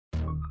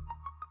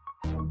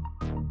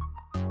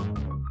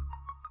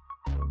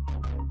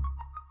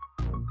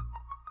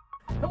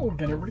Hello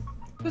again, everybody.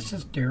 This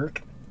is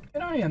Derek,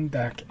 and I am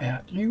back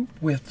at you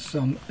with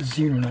some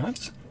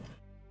Xenonauts.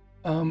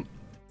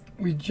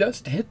 We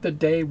just hit the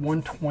day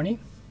 120.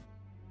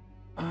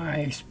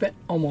 I spent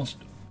almost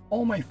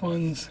all my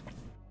funds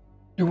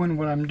doing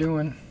what I'm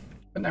doing,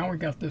 but now we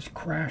got this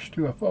crashed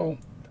UFO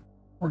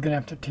we're gonna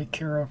have to take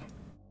care of.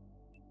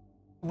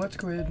 Let's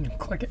go ahead and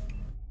click it.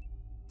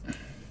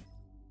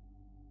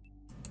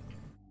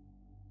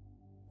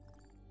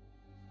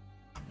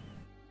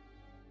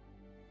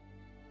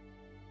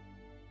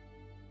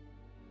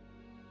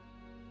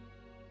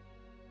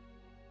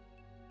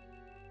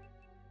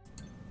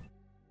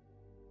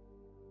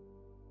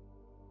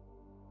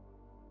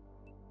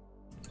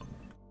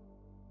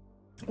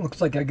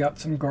 Looks like I got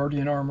some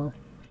Guardian armor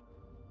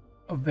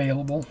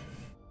available.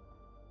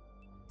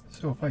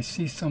 So if I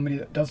see somebody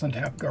that doesn't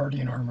have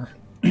Guardian armor,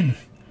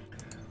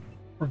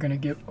 we're gonna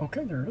give,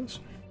 okay, there it is.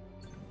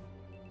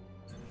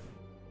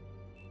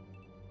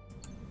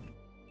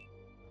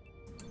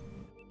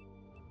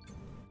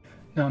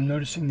 Now I'm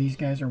noticing these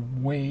guys are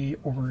way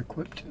over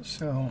equipped,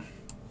 so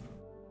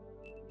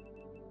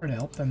try to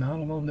help them out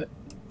a little bit.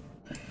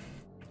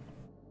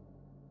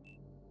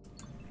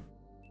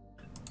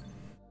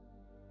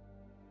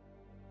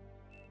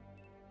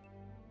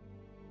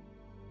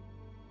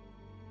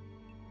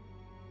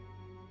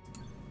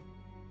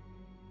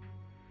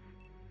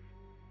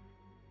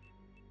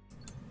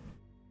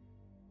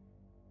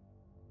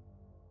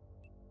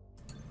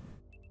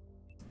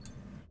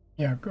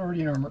 Yeah,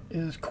 Guardian armor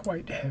is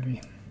quite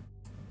heavy.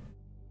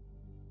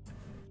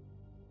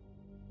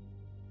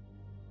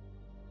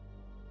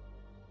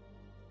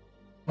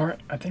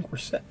 Alright, I think we're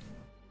set.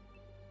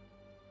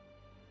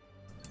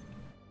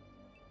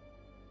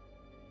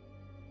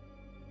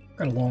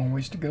 Got a long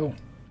ways to go.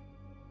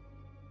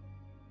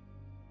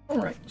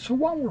 Alright, so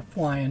while we're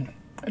flying,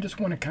 I just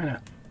want to kind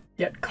of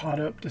get caught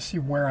up to see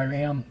where I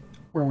am,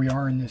 where we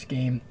are in this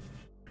game,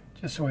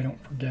 just so I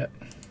don't forget.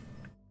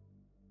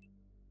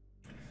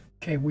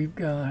 Okay, we've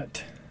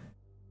got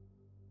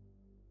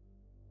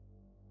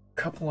a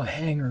couple of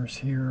hangars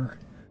here.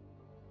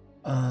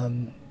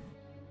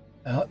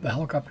 The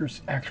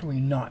helicopter's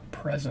actually not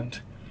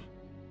present.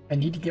 I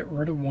need to get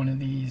rid of one of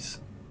these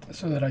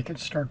so that I could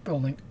start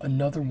building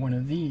another one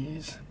of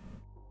these.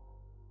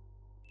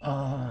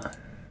 But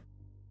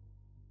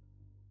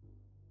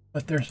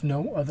there's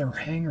no other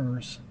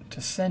hangars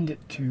to send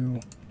it to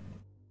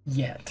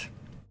yet.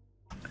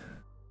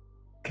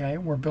 Okay,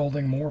 we're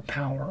building more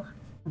power.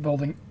 We're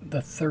building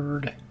the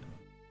third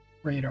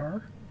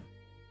radar.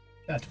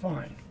 That's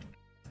fine.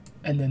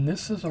 And then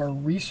this is our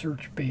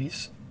research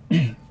base.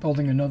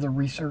 Building another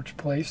research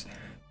place.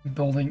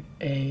 Building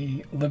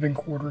a living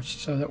quarters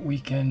so that we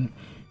can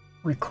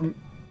recruit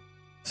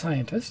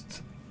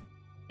scientists.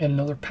 And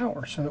another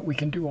power so that we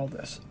can do all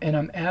this. And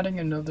I'm adding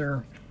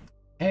another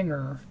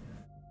hangar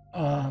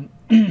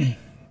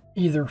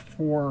either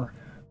for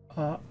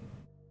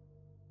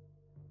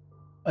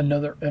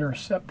another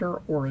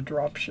interceptor or a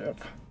dropship.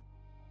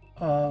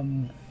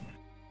 And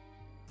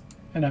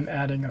I'm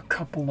adding a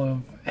couple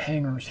of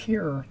hangars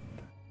here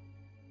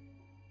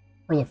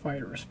for the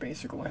fighters,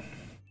 basically.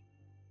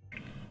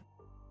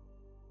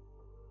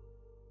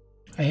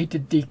 I hate to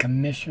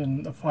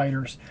decommission the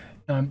fighters.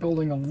 Now I'm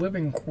building a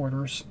living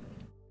quarters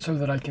so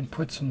that I can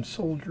put some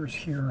soldiers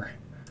here.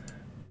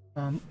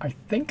 I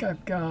think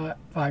I've got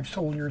 5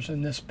 soldiers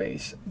in this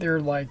base. They're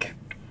like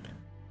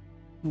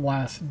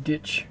last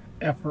ditch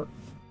effort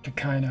to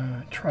kind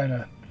of try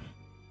to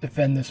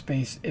defend this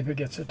base if it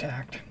gets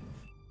attacked.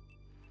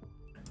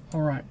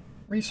 Alright,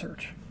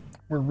 research.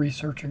 We're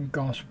researching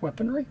Gauss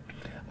weaponry.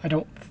 I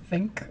don't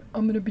think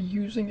I'm going to be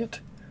using it.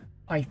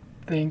 I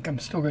think I'm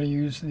still going to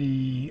use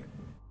the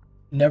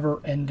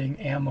never-ending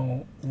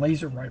ammo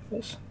laser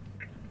rifles.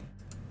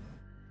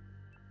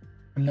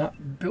 I'm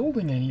not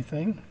building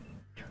anything,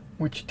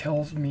 which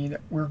tells me that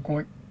we're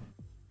going...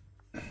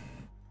 There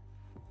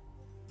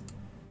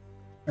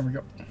we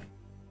go.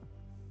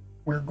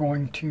 We're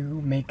going to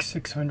make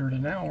 600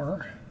 an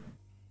hour.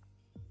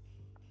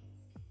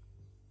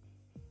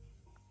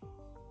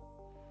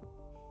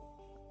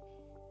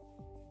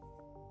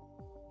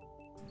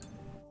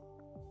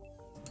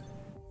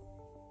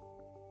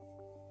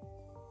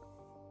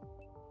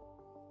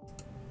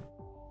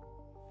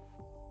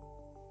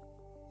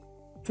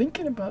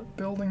 Thinking about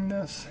building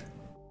this.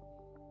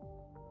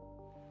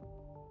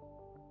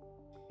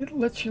 It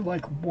lets you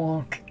like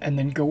walk and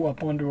then go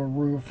up onto a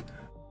roof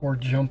or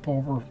jump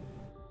over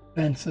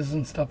fences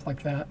and stuff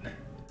like that.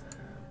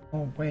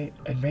 Oh wait,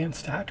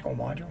 advanced tactical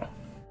module.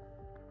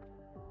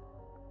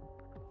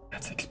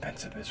 That's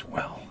expensive as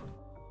well.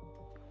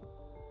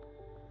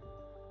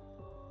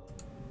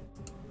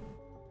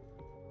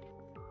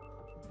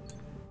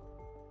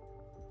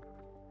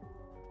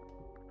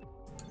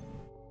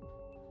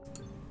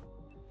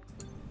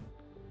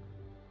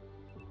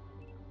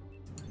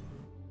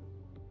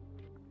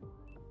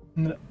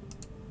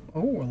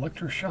 Oh,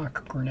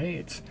 electroshock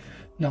grenades.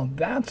 Now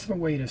that's the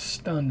way to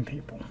stun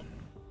people.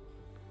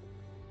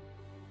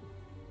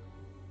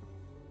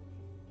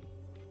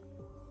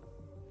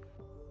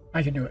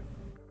 I can do it.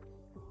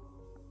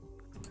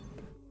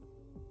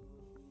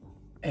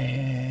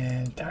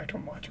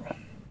 module.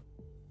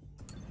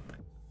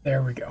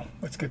 There we go.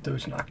 Let's get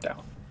those knocked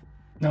out.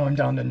 Now I'm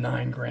down to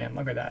 9 grand.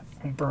 Look at that.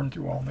 I'll burn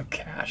through all the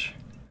cash.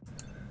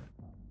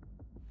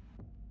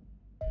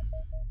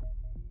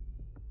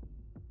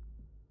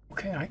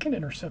 Okay, I can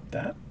intercept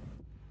that.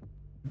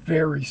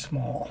 Very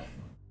small.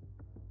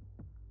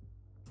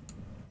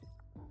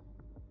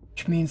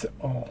 Which means,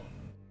 oh,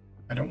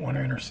 I don't want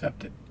to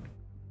intercept it.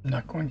 I'm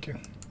not going to.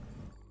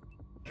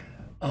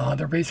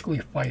 They're basically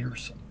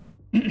fighters.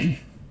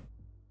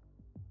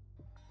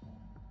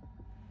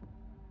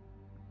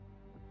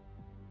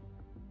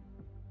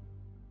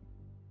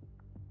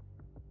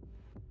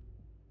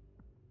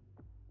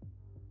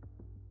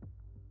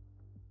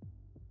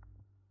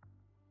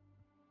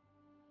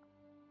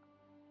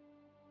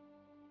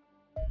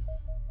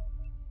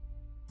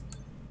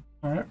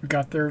 Alright, we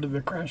got there to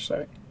the crash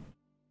site.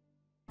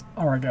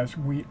 Alright guys,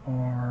 we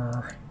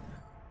are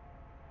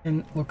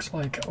in, looks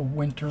like a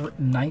winter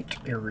night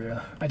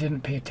area. I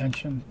didn't pay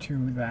attention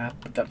to that,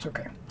 but that's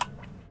okay.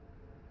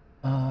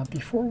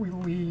 Before we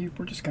leave,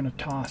 we're just going to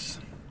toss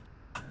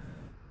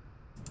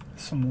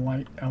some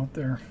light out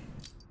there.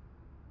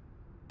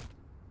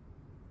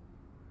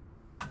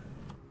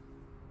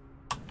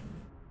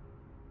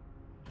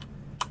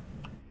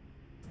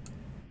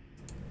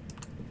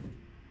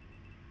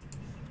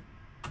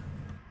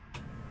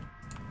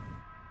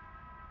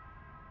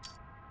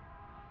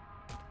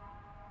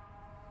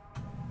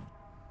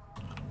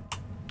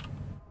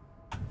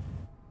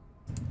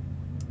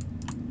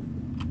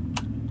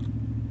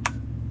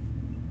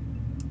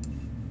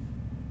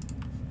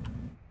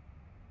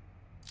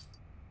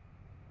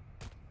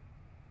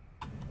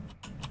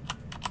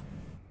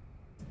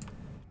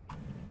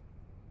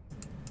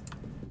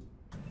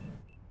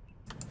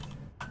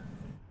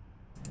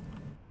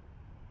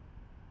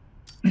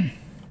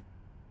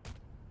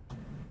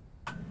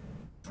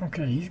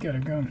 Okay, he's got a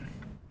gun.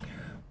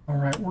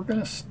 Alright, we're going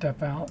to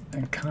step out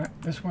and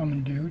this is what I'm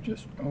going to do.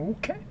 Just,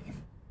 okay.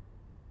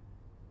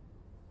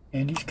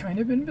 And he's kind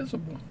of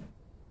invisible.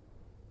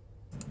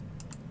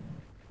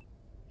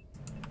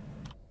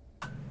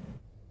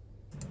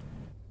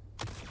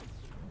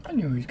 I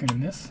knew he was going to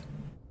miss.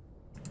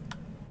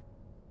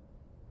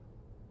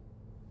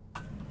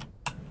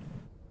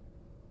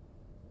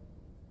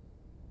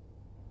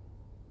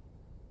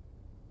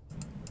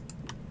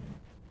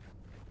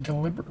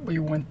 Deliberately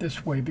went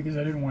this way because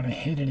I didn't want to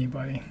hit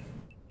anybody.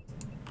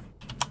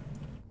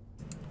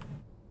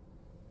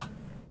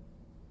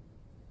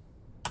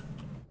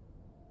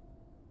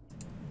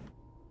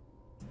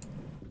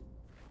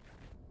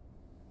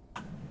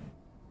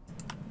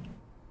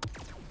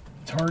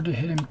 It's hard to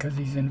hit him because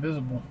he's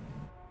invisible.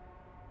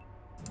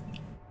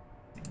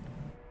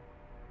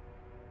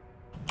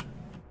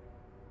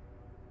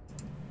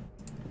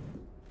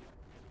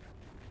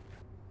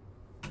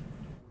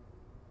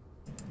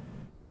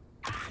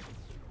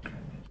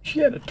 She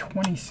had a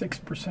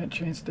 26%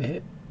 chance to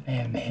hit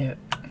and hit.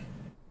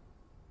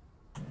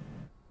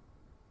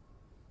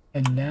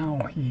 And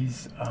now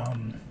he's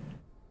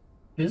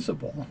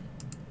visible.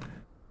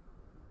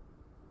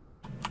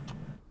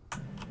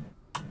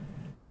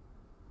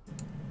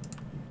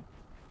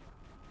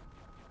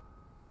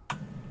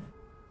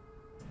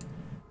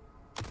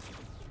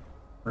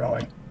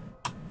 Really?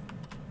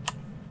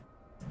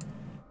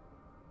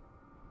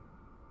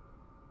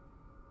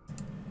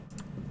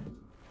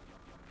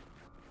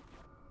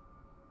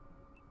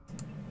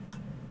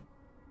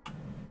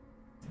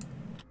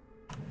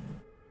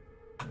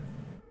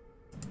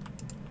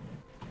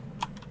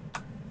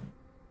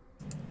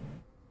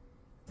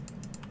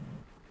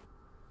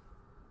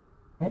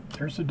 Oh,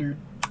 there's a dude.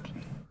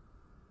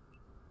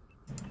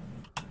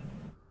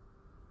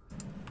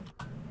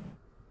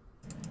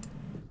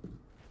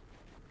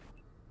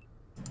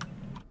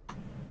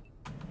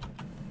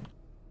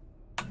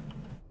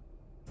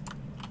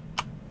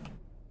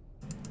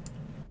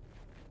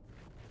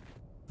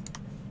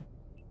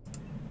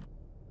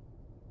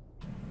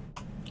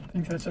 I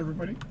think that's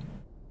everybody.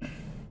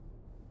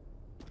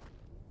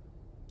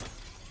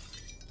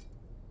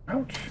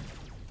 Ouch.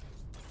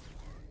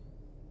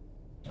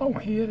 Oh,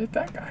 he hit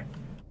that guy.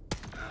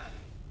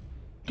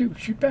 Dude,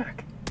 shoot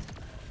back.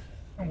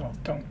 Oh well,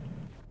 don't.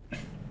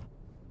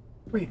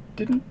 Wait,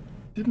 didn't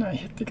I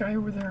hit the guy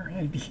over there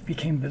and he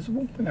became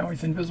visible? But now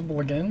he's invisible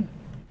again?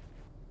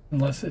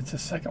 Unless it's a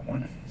second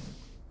one.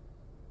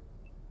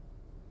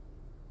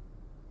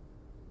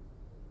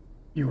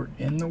 You were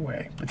in the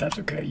way, but that's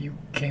okay. You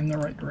came the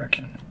right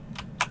direction.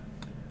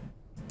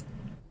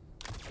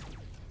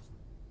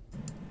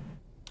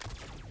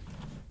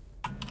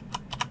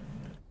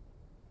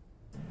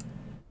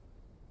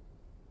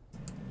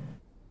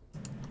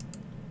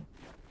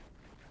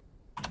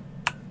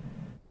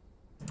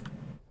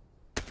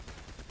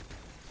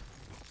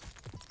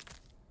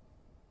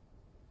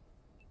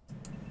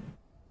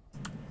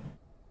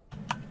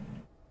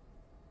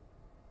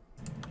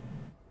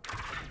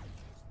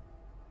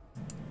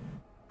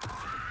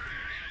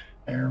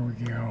 There we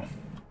go.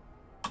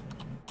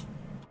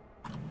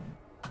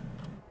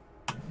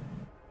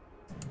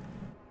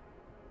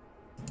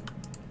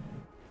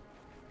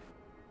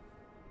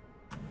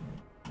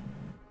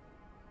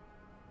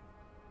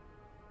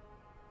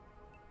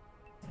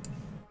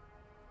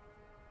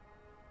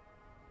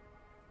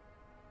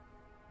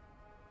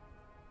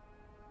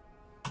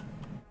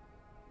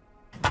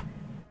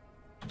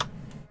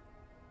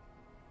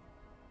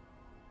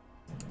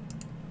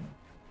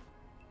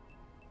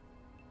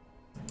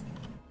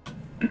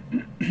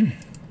 Did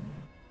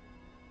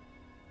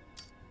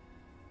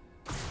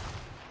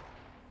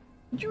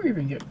you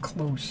even get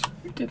close?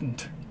 You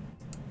didn't.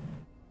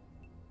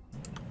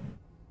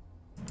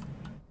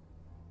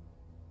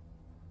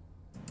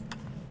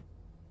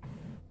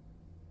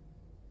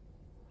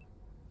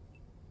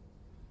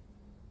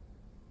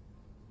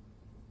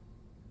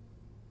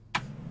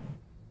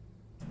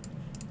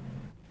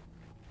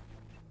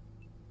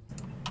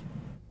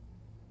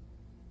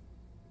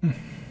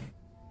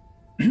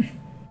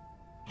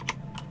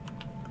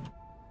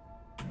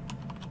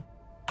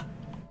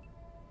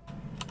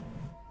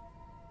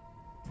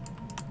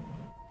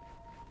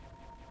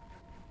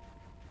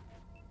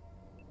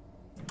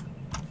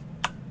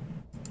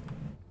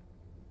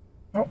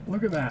 Oh,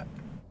 look at that.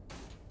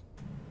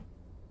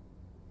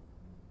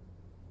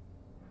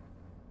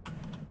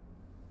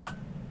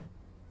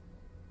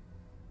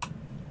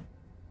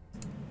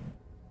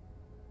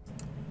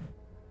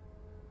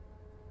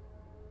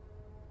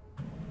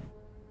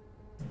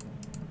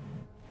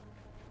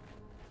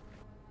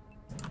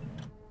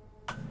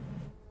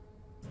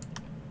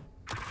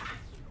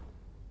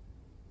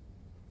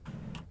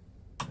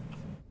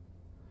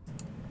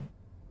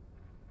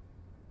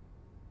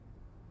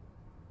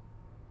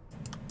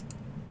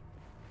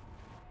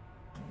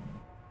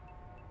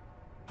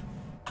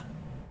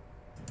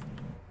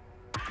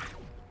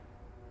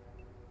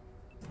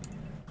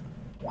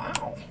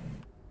 Wow.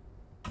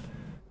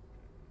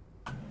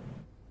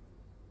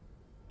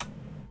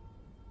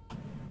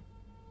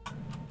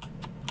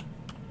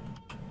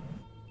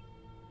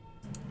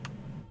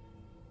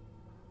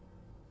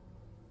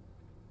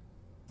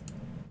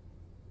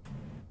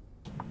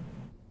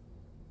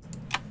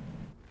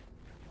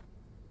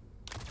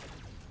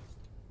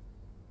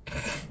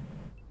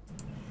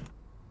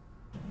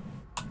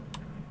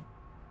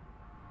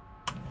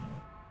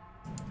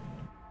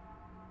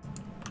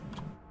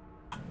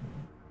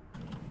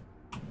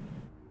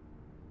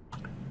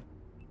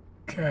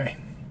 Okay.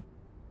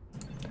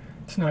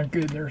 It's not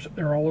good.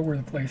 They're all over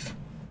the place.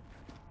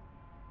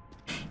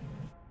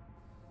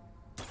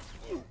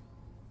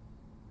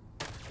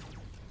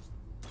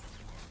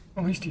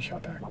 At least he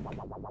shot back.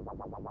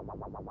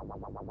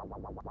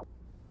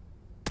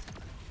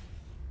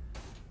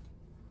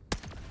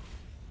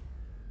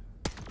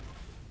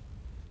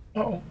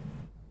 Uh-oh.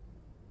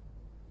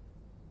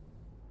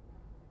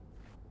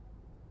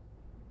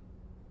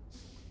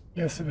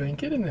 Yes, then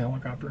get in the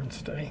helicopter and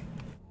stay.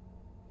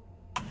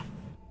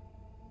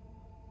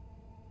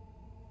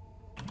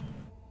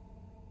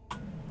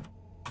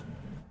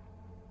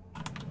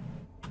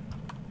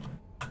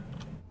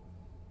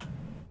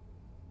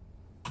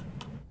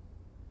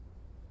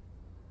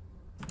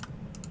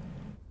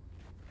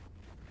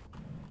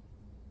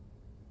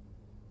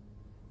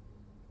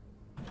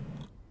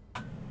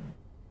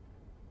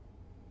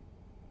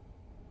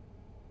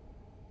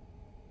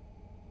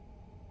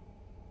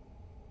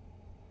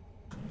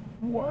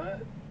 What?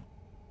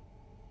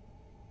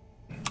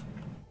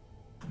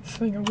 This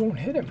thing, I won't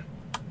hit him.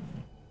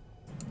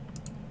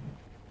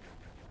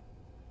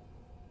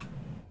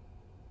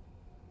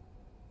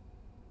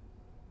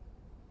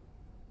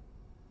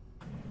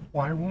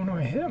 Why won't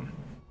I hit him?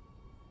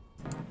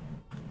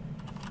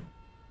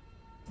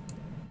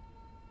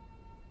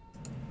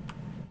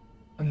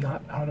 I'm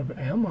not out of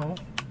ammo.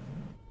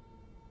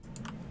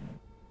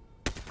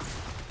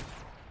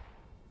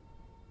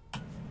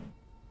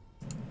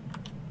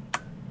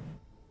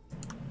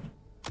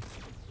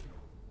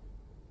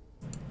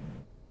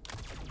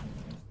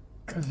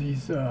 Because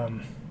he's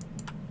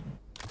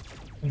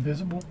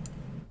invisible.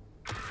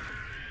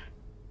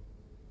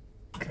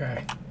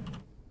 Okay.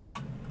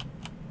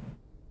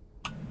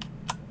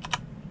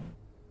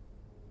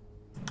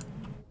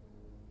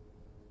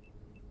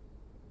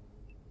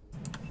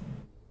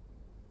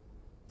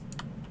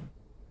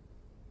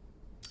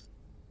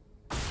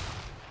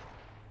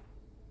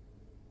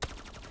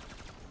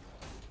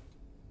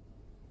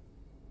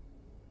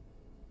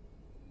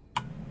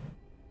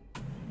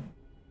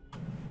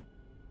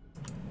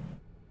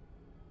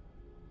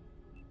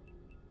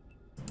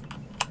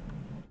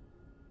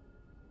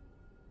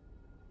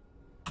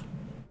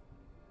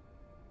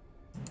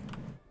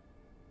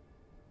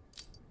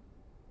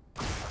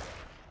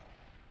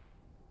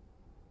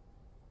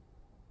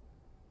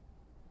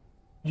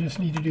 You just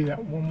need to do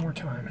that one more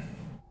time.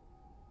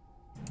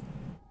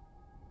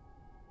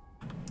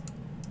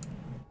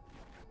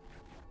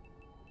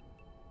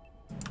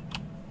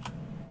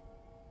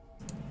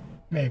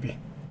 Maybe.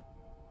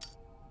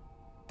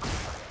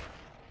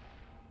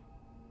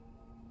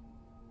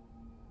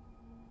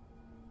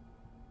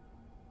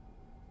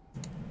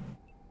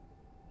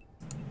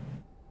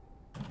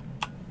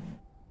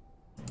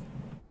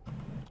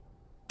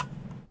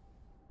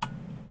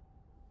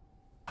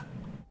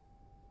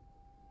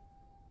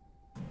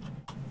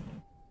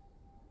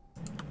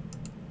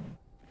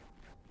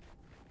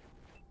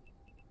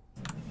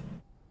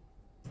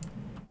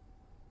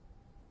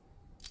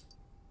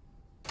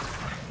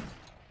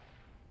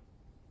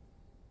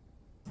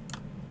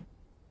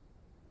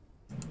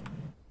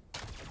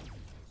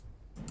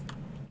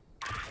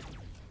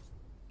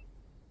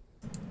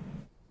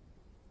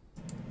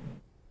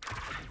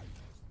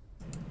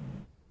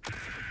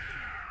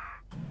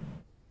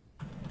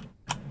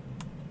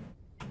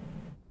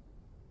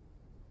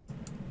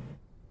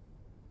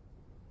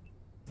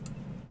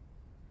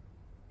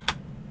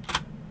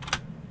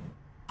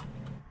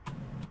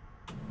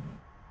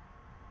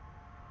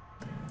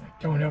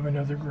 Don't have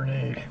another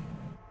grenade.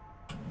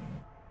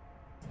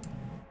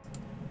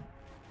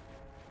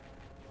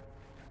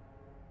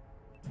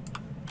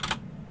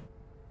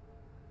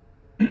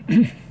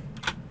 I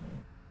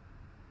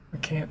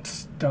can't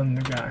stun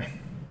the guy.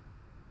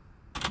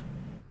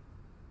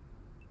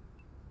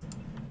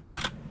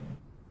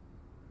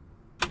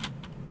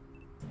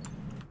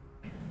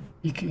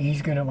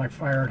 He's gonna like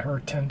fire at her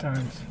 10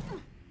 times.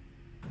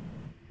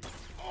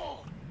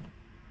 Oh,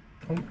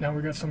 now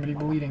we got somebody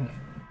bleeding.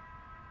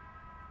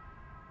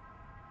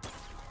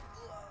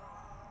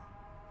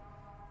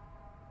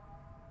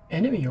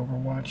 Enemy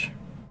Overwatch.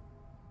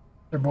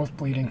 They're both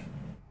bleeding.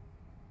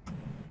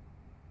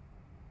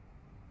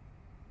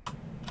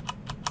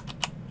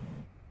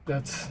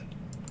 That's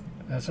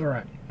all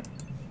right.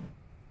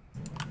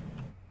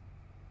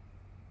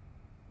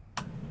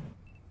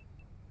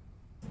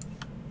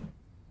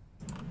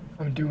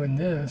 I'm doing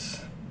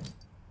this.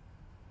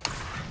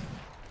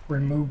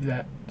 Remove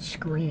that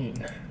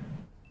screen.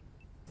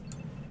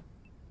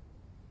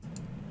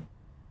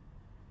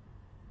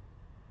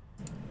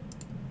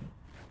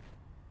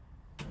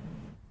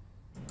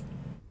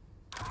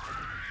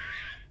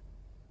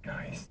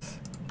 Nice.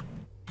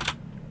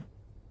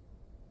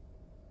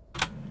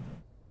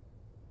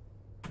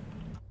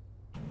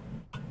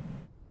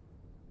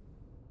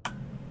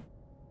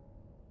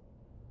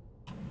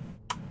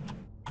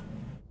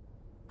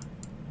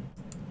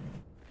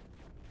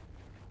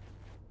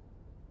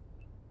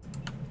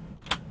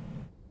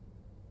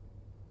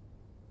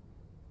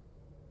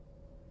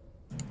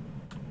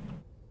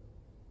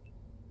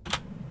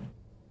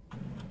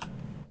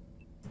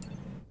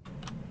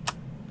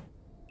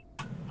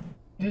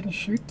 Didn't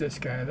shoot this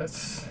guy.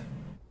 That's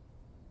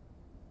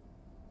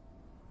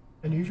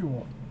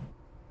unusual.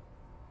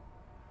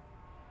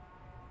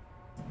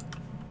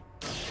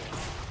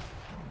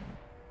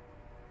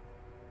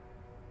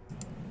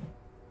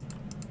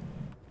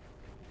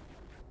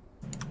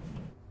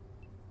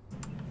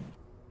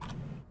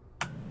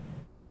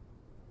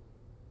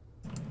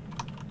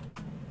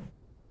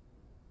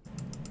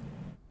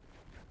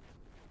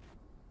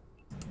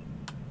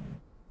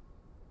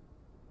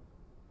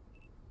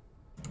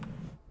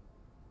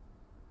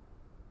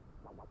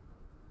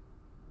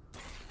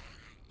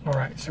 All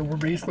right, so we're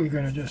basically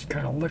going to just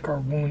kind of lick our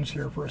wounds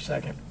here for a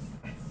second.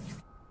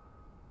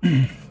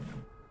 I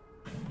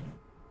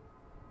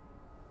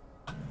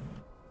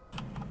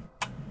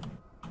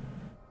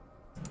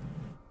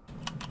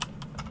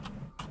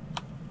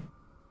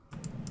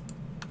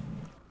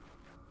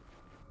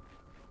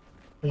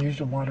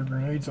used a lot of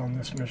grenades on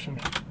this mission.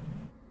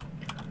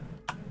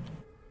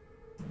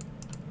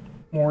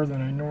 More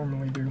than I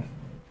normally do.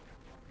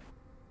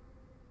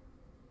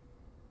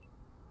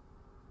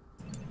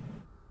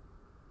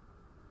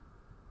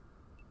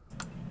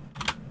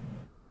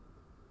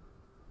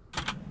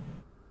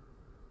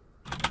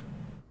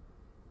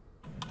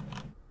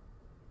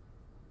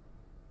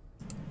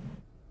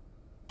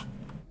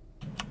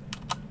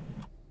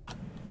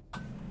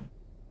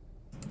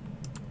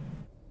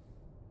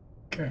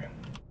 Okay.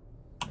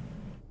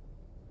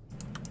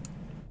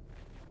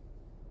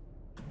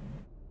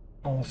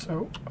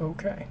 Also,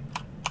 okay.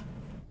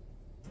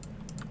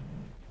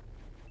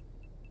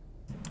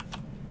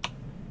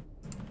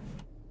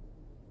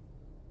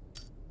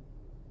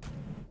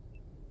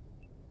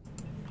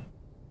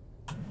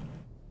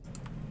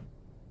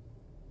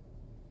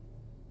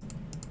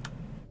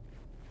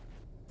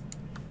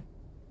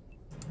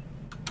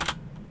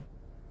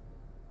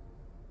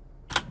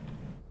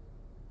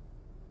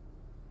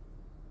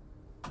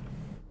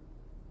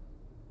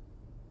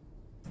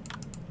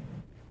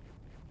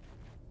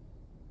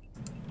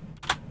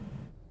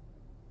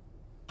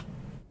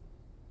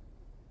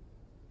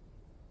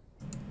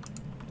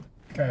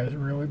 Guy's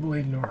really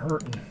bleeding or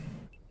hurting.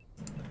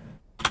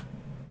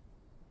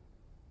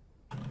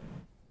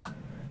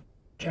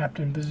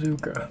 Captain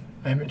Bazooka.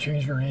 I haven't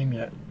changed her name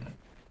yet.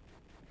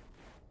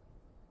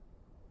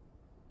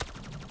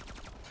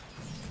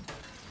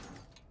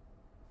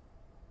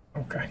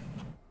 Okay.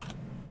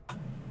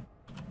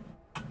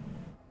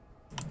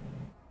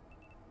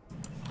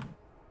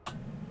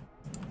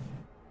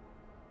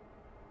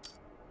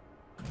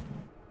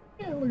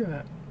 Yeah, look at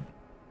that.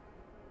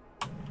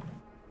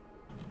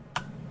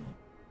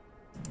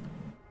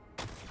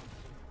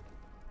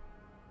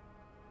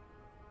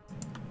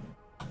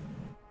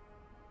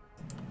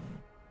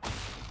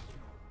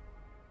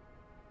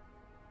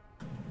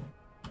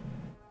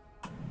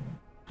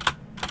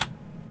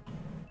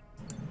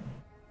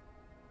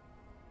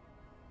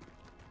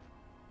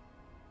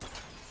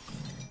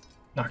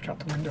 Knocked out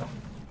the window.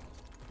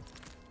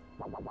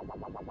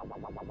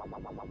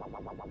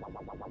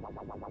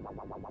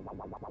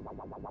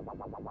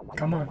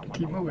 Come on,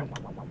 keep moving.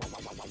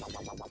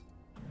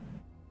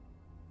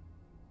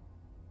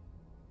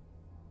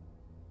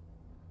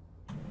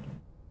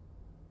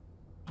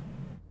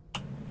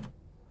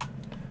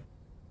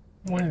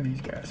 One of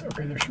these guys.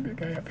 Okay, there should be a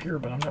guy up here,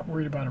 but I'm not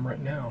worried about him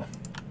right now.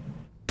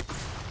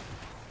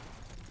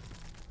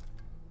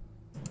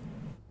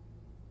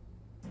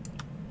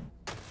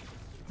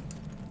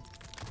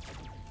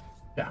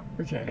 Yeah,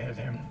 we can't hit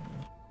him.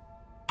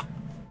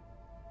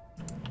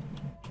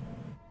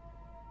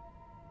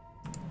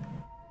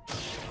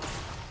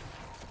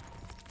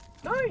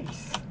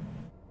 Nice!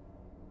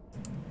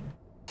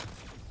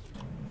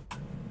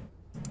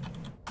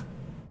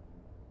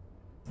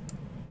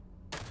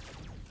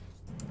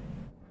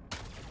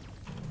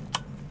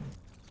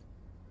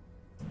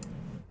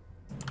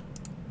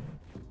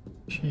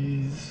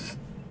 She's,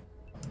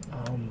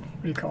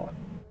 what do you call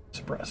it?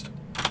 Suppressed.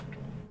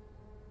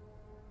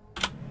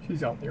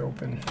 She's out in the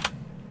open.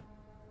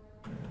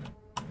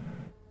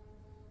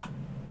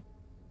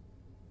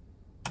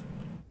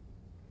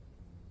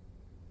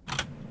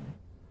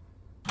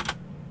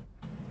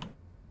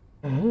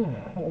 Oh,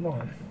 hold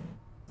on.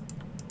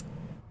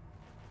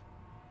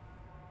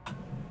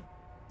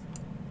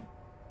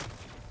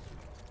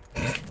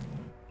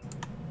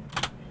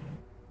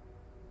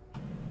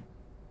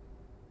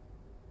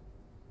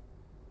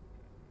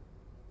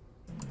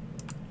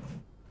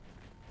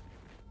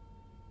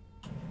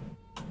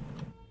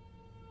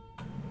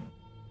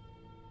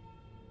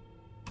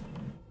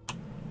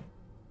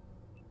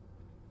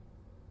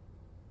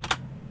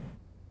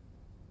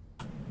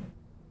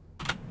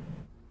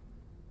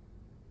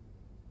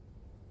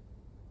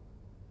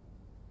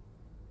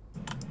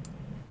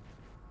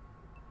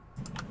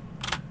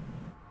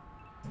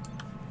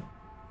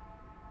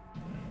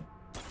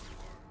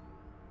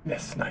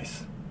 Miss,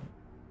 nice.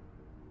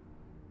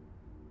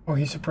 Oh,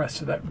 he's suppressed,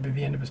 so that would be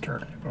the end of his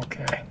turn.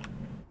 Okay.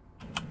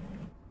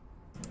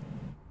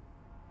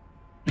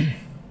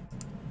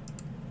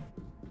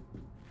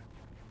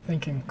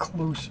 Thinking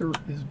closer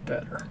is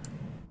better.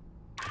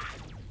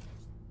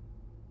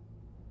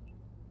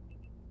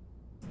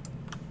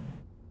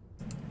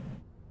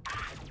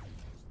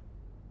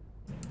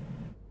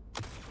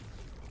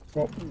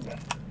 Whoa.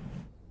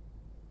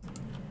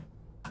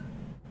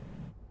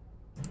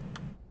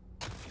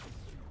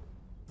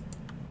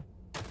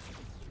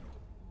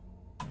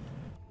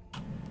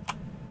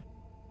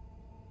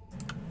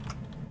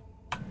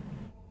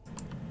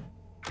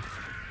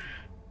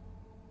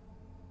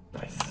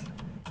 Nice.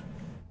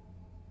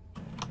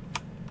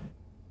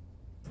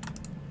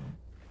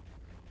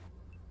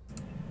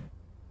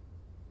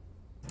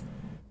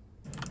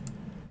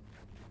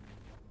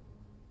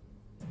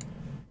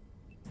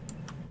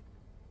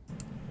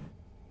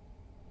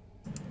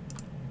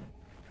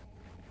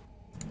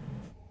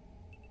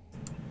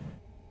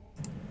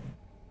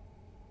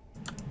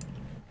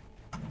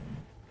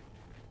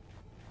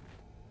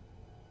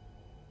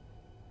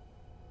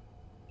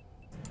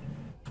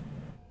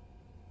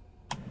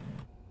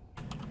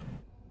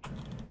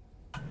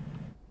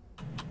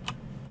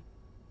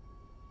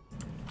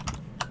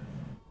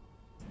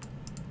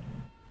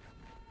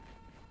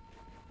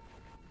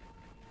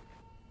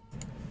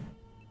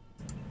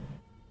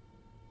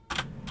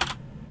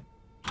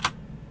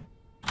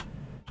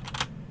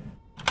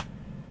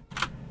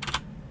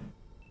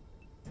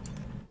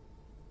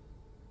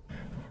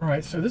 All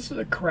right, so this is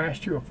a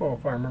crashed UFO,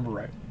 if I remember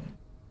right.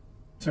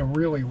 So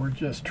really, we're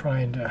just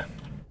trying to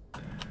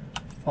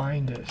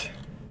find it.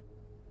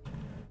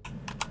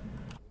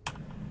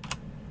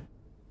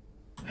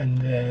 And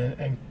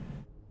then,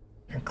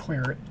 and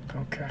clear it.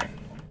 Okay.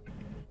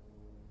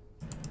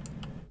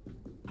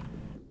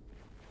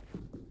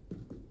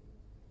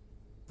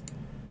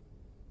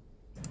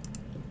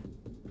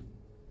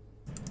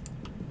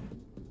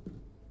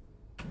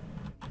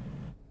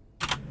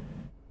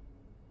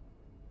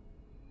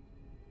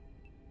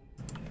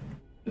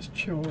 Just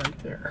chill right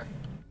there.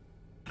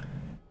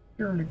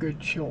 You're in a good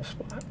chill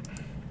spot.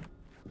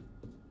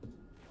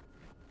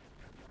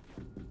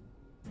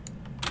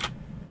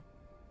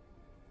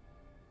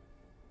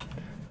 I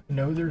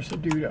know there's a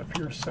dude up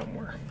here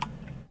somewhere.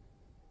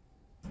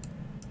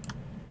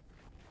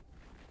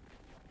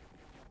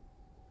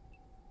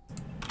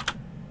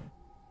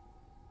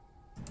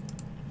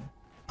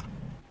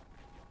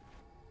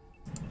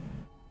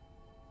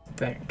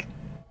 Think.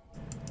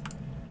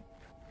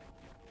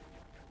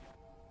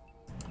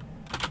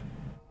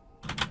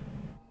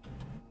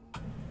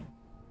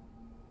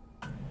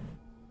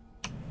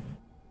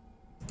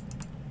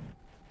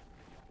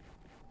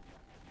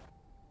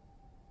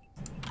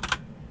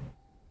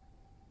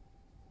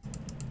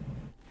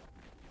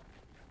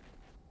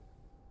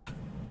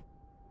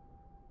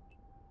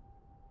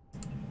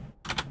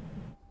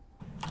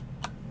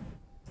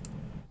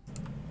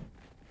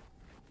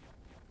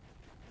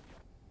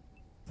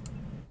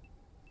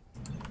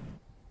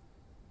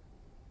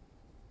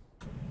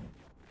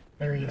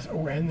 There he is.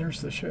 Oh, and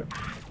there's the ship.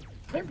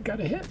 Hey, we got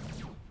a hit.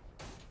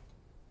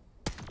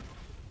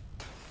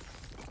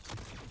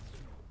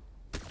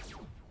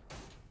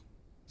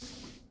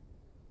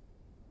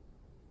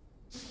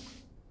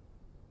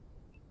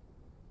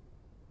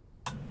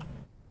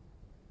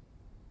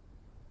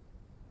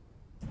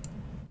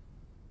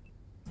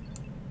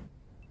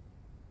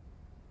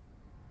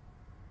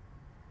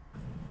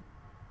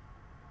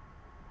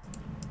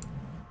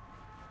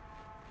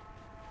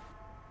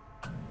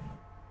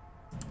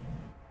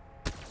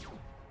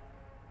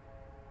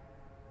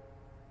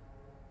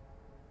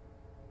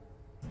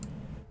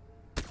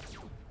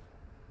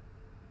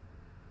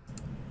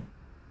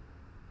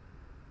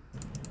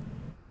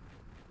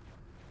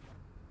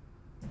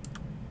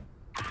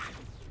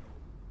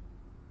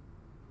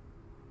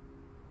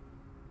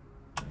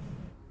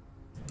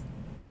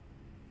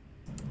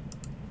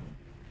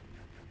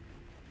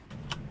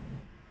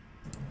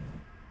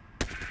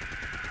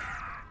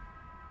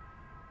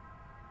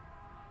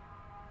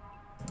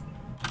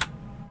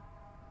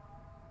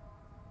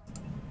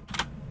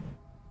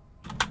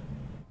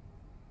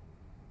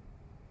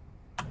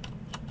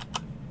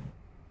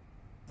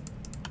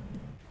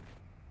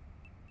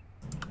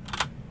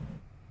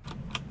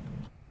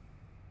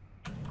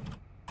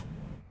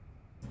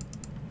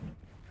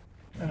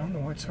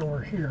 don't know what's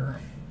over here.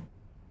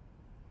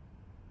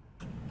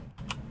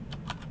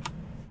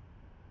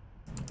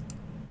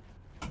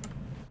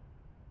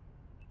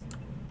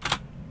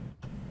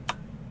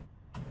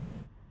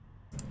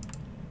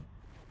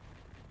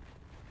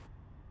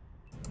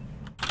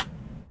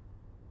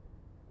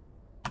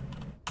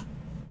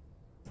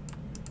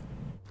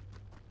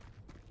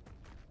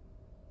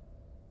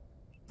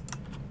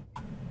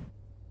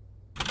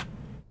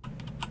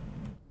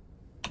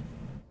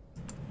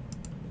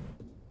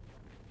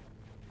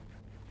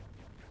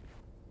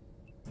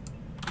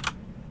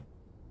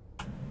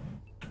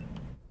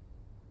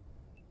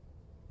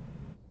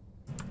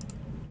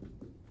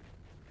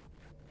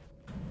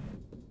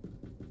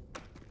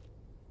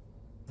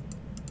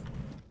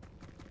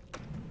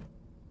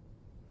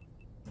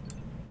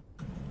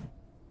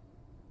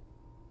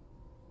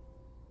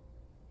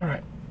 All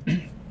right.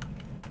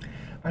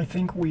 I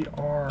think we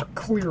are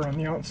clear on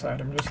the outside.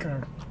 I'm just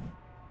going to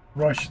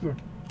rush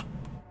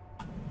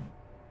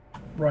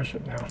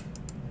it now.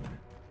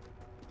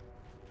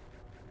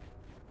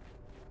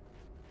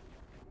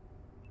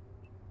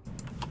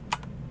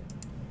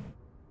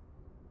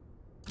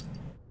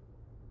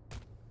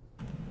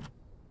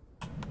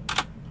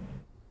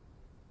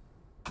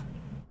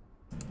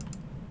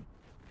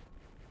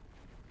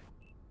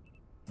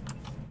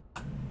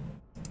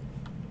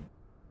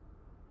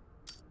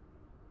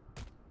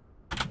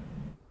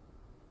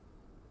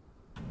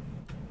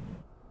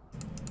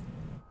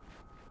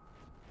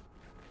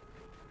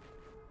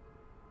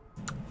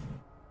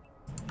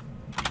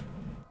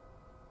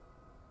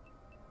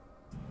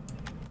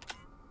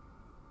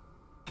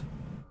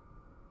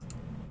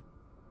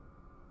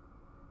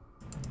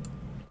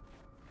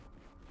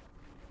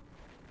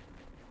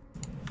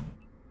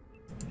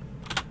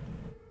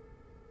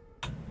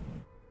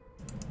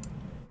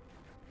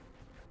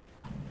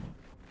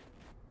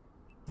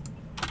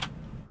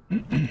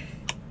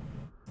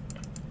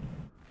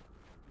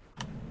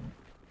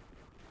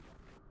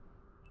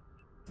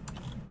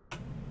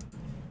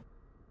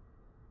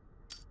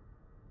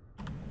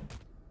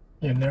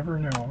 You never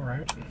know,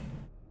 right?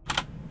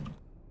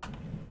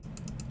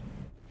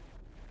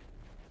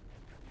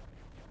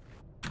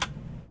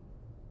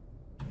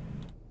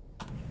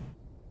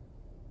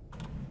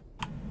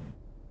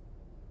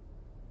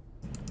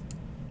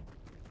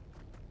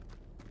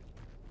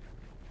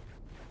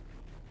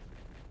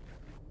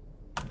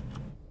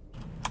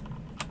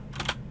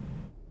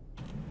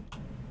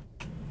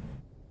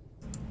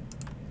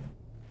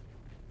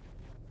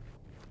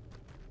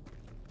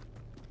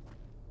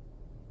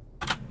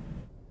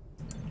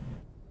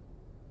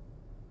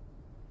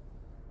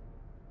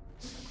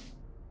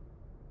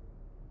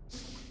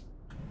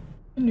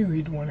 I knew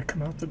he'd want to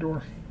come out the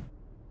door.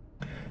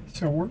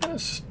 So we're gonna...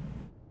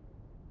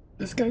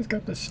 This guy's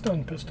got the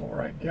stun pistol,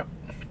 right? Yep.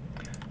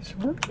 So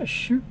we're gonna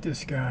shoot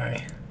this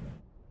guy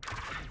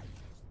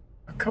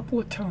a couple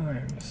of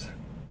times.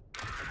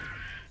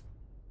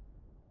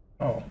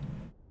 Oh.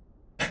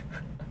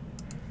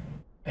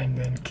 And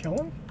then kill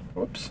him?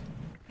 Whoops.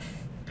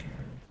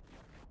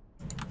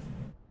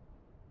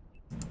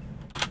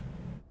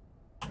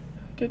 I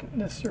didn't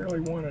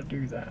necessarily want to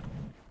do that.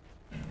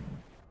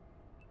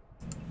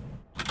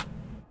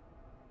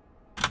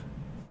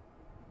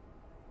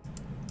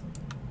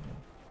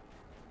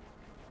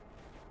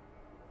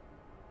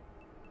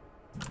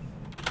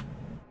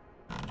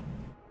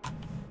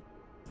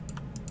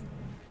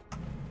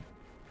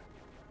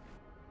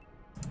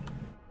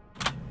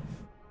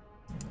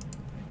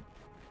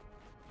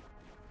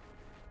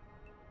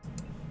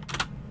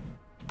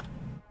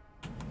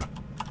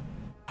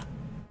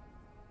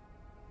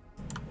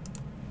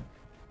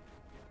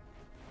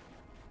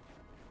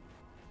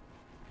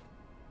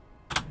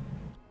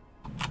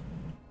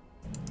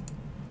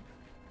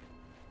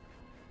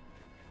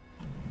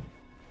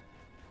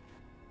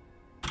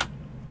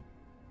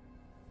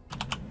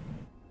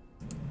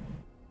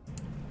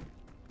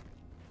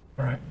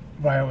 Alright,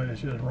 Violet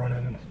is just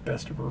running the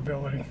best of her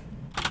ability.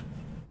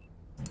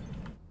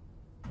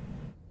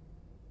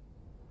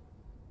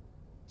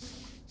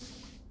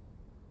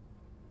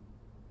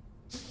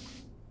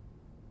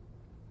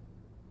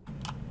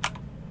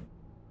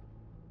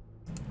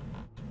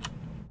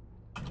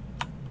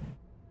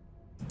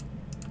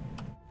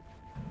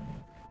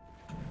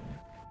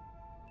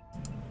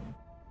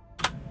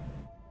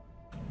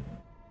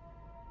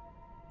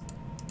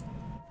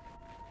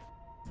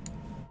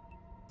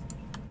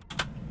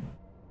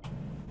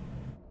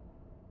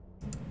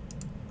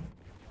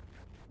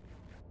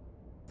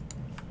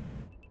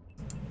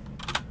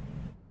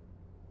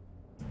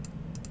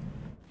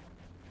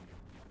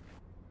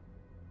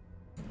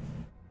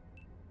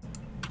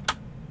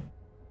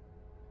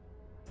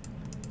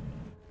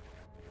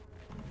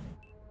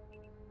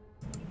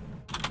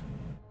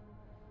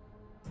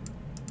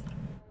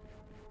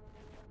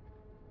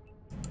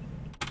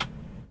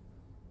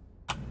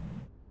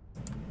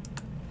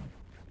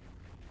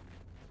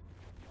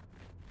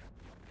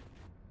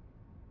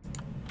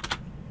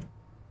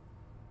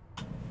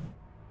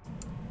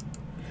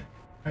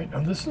 Right,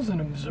 now this is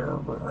an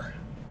observer,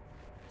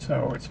 so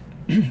So it's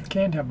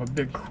can't have a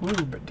big crew,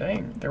 but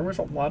dang, there was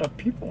a lot of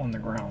people on the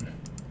ground.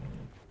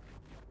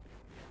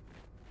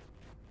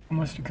 I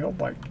must have killed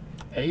like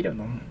 8 of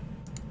them.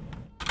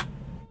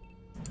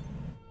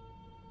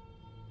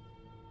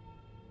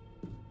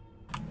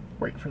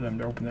 Wait for them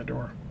to open the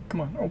door.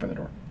 Come on, open the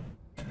door.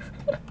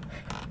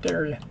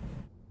 Dare you.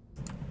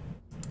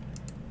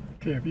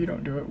 Okay, if you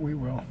don't do it, we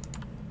will.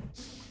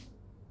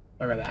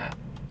 Look at that.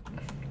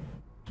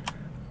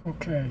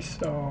 Okay,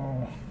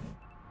 so...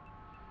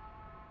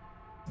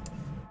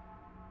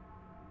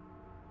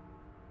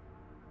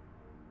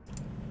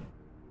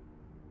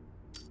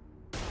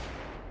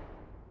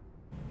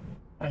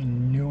 I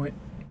knew it.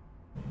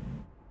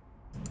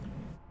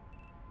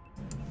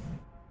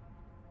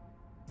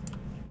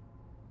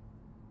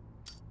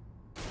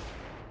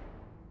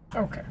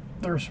 Okay,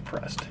 they're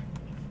suppressed.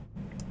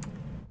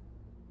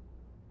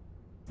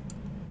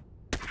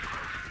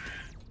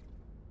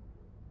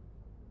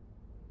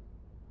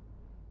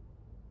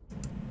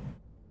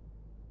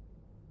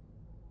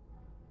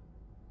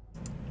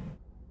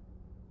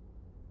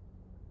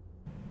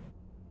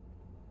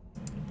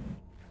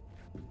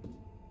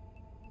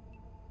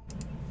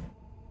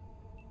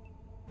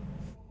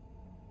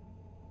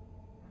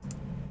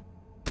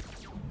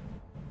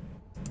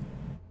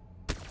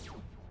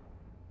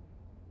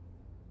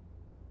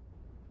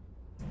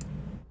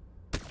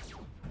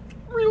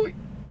 Really?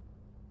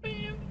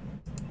 Man.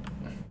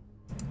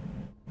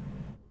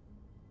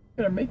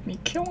 Gonna make me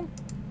kill him?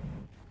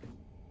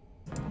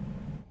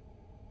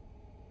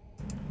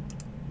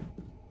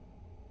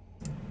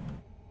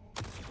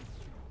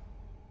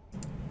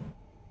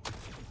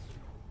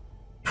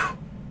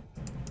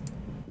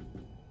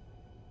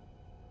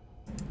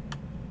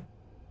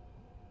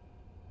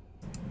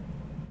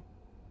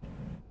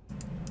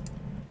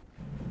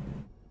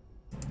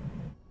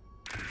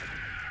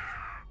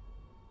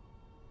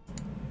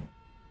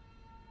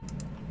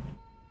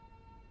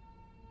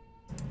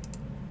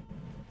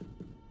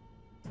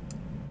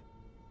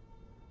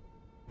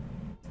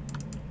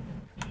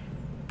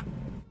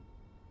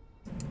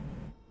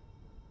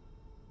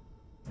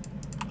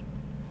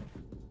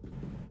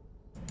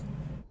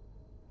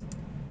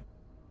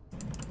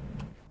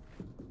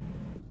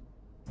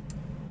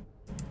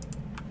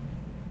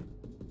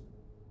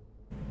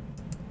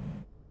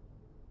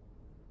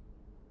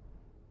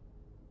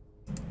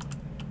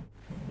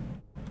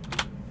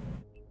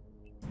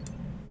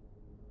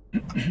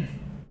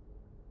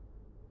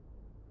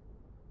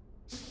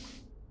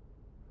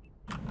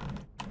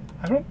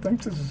 I don't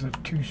think this is a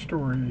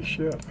 2-story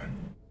ship.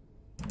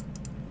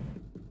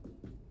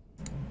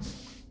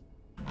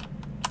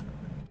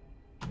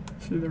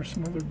 See, there's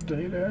some other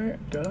dead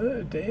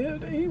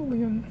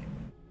alien.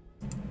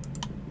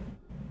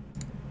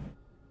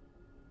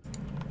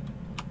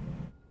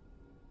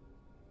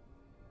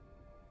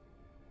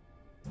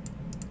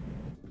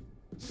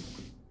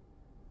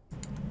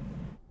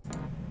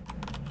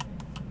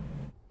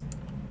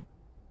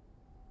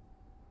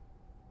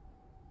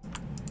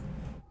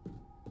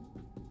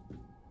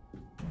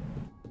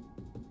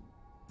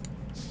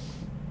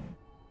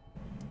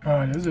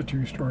 It is a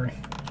 2-story.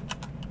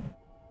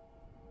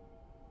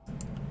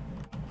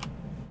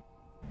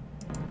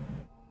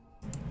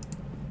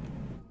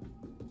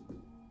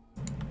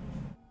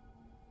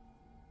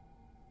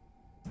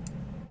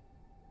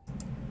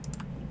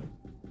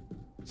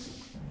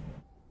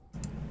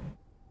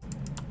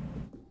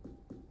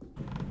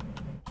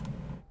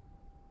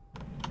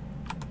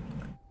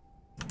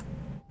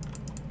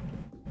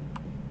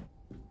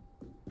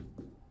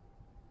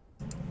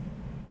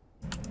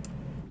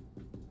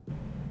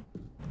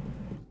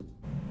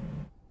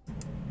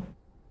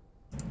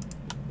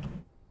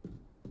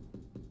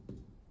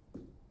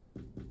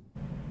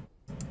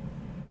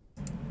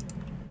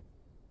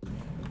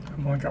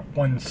 I've only got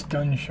 1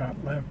 stun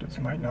shot left. This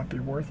might not be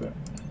worth it.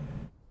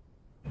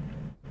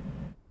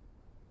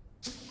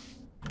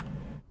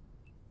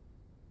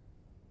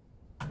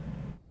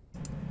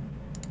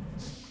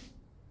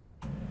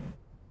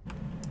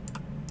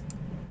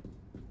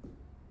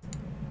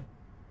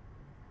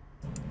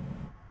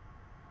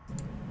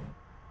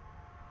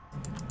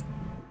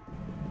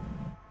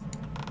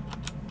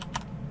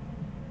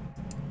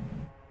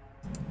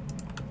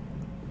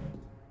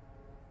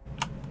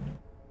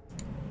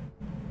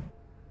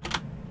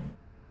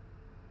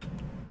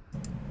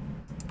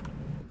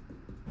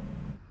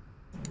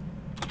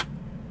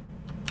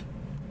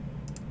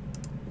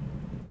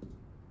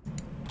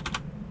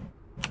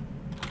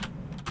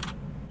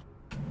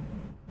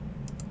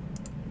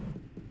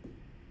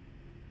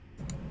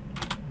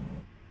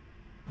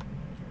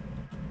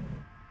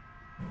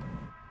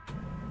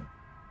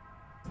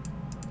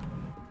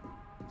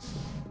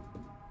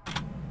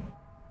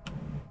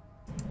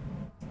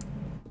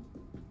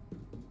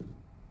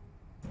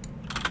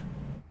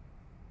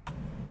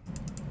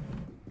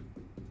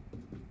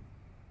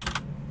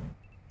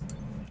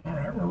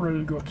 Alright, we're ready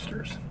to go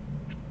upstairs.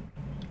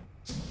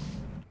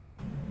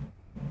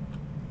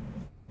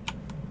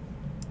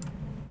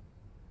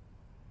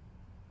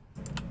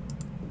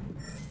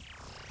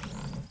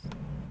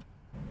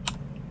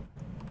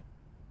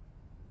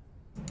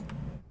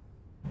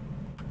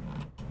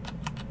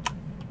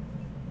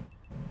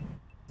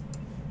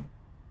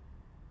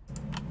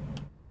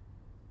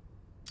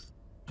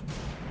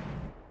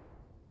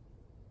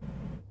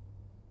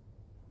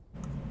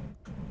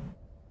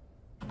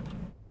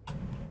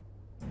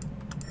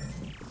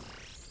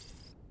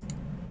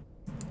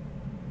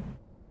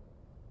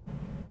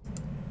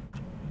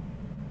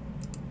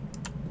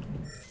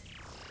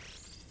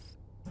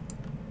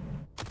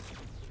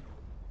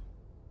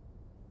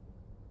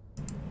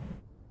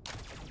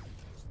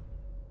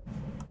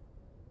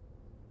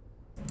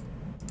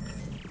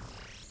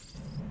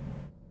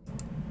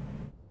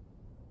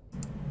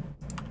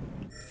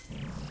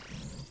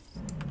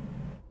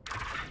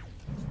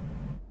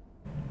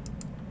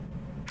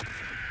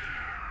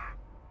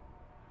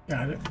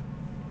 Got it.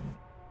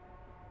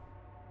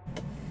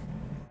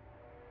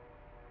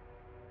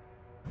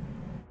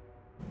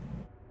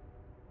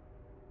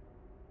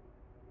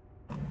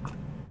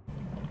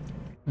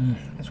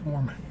 It's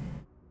warm.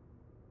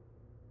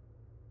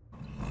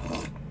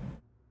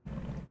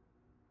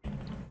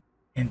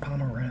 And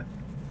pomegranate.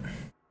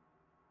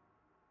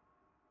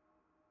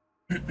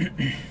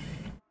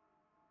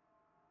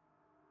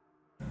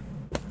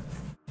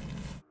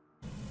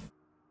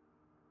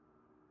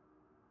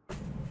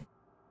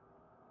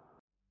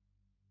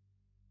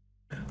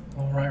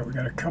 Alright, we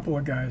got a couple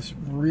of guys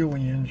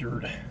really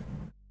injured.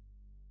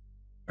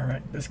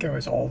 Alright, this guy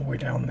was all the way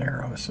down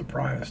there. I was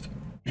surprised.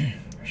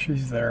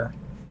 She's there.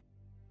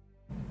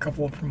 A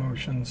couple of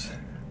promotions.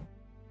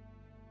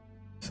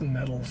 Some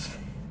medals.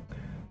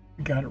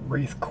 We got a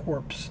Wraith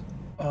Corpse.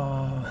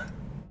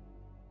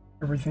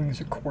 Everything's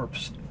a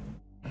corpse.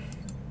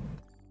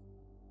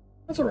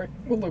 That's alright,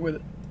 we'll live with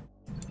it.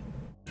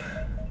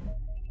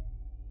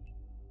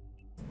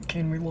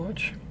 Can we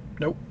launch?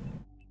 Nope.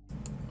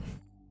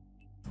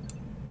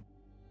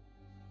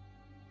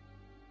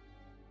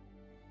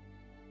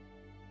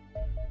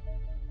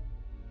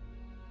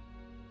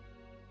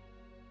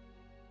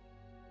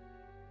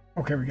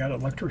 Okay, we got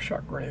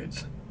electroshock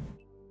grenades.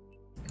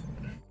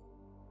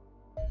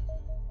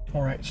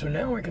 Alright, so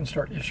now I can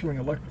start issuing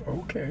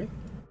okay.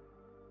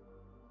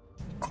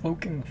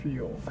 Cloaking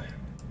field.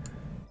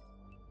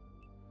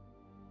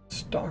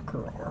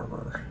 Stalker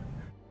armor.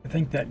 I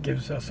think that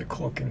gives us a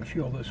cloaking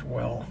field as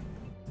well.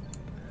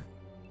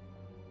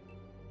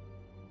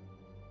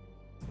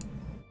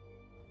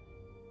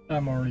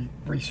 I'm already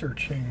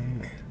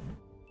researching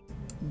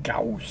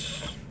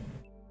Gauss.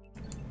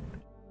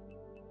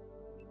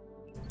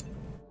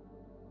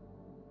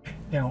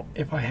 Now,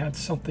 if I had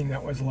something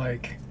that was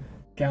like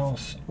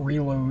Gauss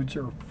reloads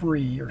or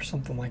free or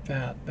something like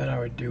that, then I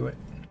would do it.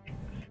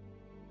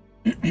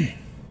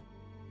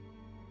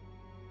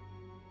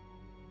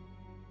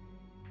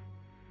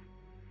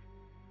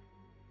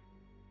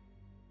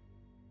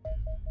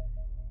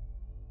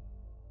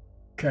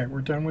 Okay,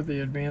 we're done with the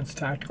advanced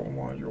tactical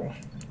module.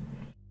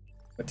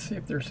 Let's see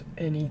if there's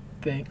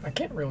anything. I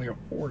can't really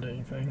afford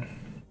anything.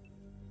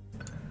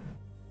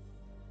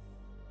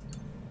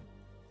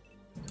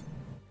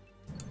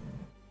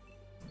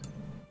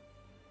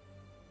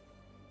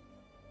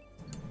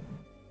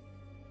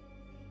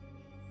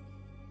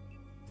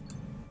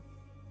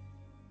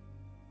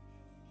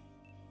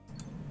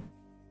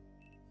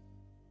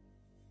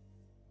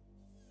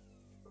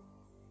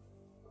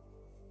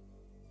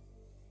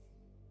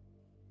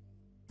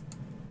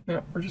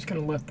 Now, we're just going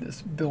to let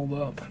this build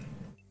up.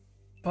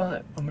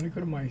 But I'm going to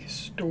go to my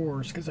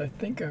stores because I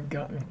think I've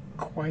gotten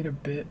quite a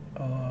bit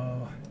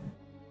of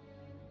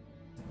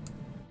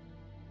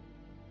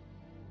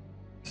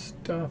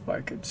stuff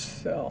I could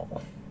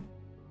sell.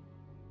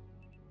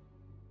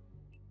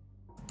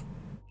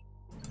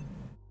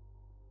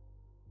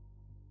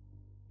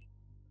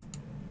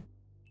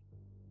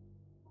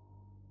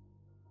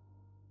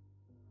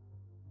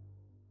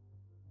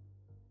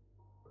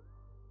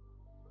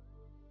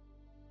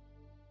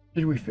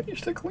 Did we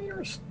finish the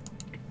cleaners?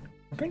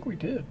 I think we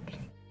did.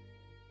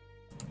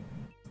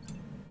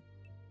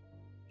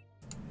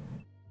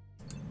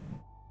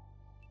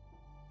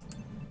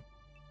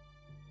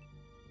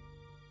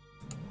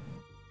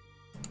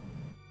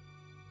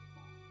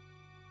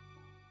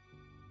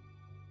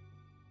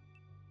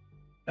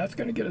 That's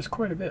going to get us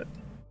quite a bit.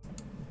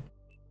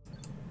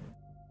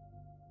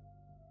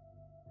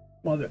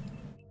 Love it.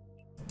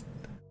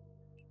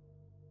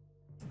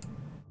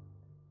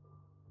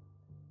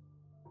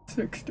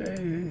 Six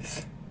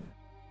days.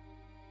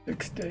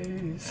 6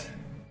 days.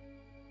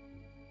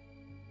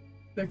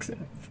 6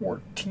 and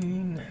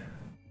 14.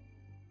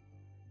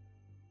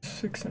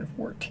 6 and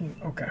 14.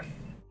 Okay.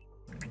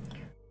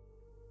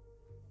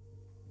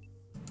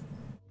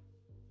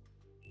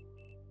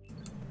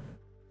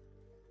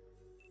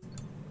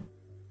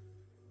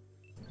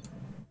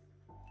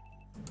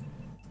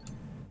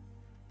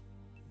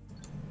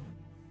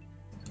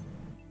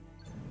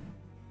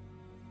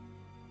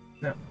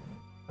 Now,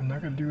 I'm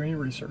not going to do any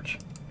research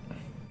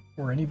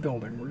or any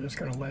building. We're just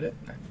going to let it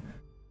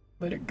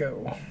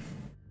go.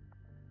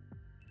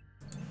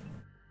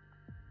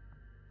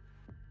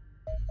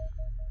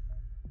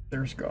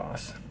 There's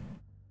Goss.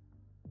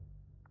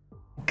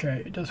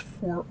 Okay, it does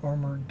 4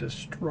 armor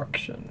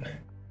destruction.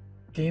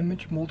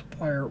 Damage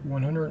multiplier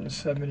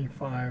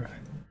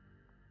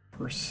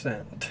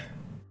 175%.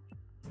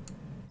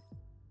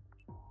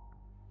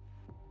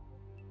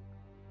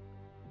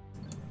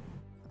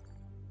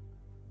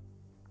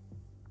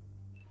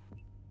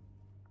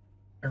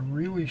 I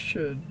really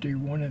should do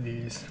one of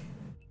these.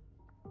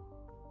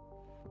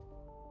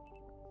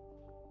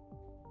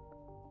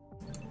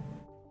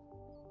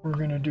 We're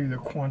going to do the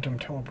quantum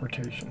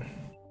teleportation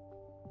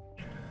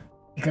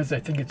because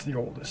I think it's the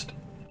oldest.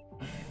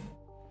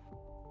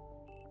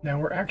 Now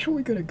we're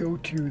actually going to go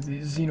to the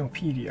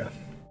Xenopedia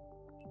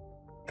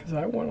because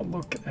I want to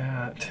look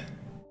at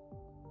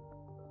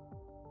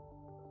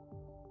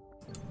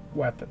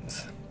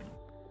weapons.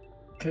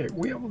 Okay,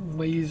 we have a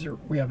laser.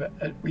 We have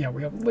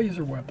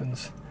laser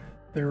weapons.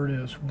 There it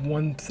is,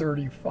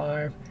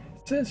 135.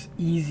 It says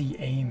easy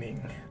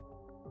aiming,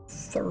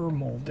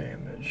 thermal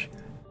damage,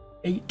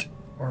 8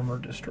 armor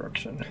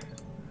destruction.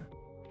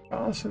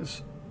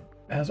 Gauss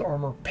has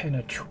armor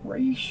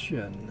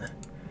penetration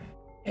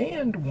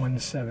and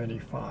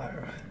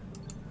 175.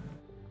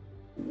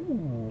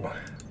 Ooh.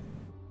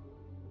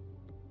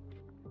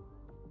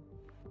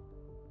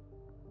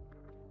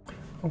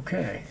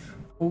 Okay.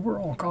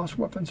 Overall, Gauss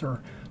weapons are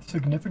a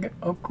significant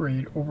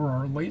upgrade over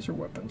our laser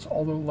weapons.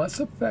 Although less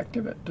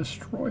effective at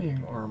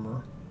destroying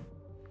armor,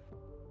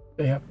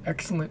 they have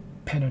excellent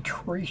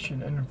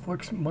penetration and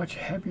inflicts much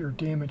heavier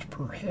damage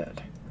per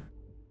hit.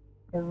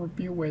 Or would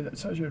be a way that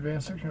such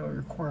advanced technology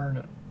require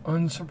an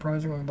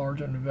unsurprisingly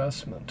large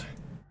investment.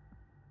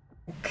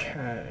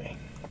 Okay.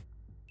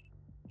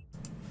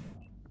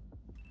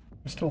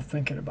 I'm still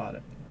thinking about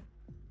it.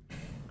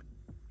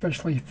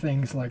 Especially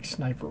things like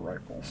sniper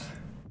rifles.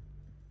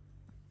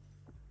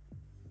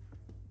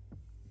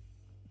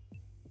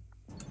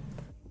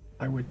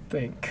 I would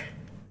think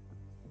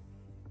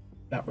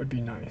that would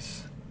be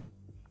nice.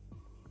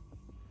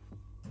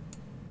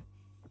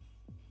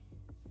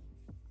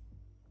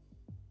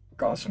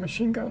 Gauss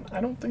machine gun? I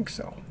don't think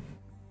so.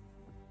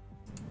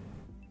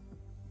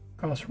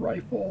 Gauss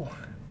rifle.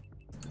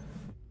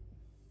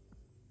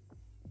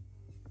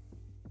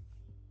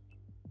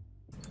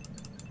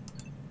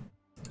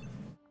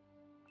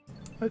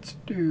 Let's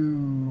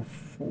do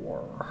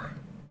 4.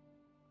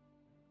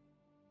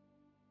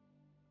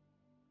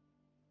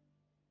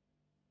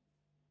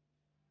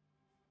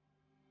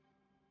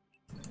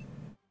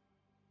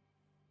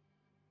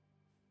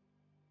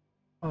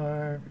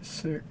 Five,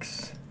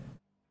 6,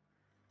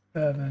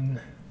 7,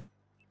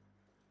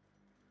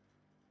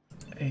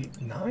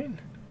 8,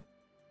 9.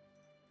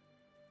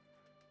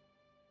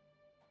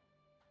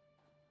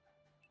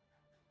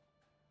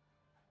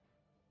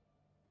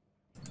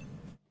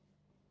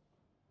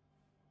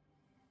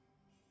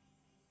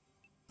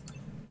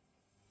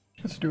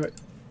 Let's do it.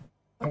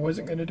 I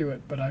wasn't going to do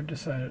it, but I've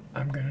decided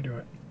I'm going to do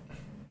it.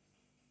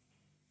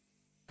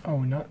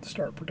 Oh, not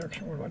start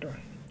production. What am I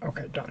doing?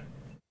 Okay, done.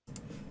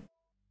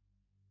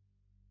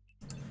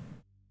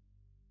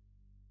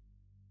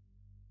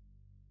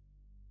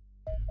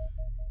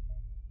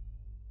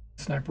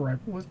 Sniper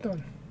rifle is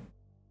done.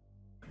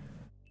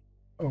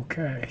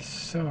 Okay,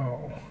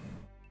 so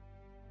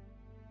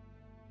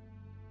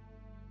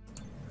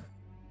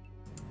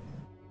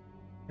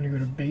I'm going to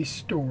go to base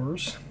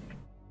stores.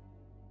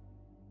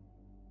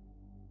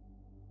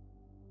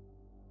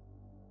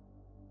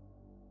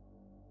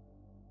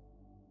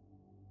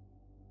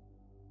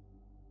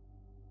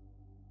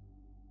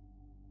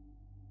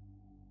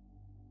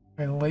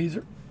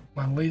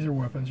 My laser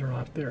weapons are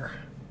not there.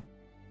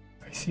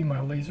 I see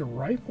my laser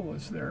rifle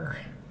is there.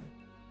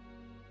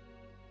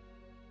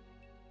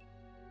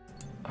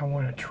 I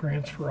want to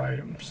transfer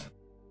items.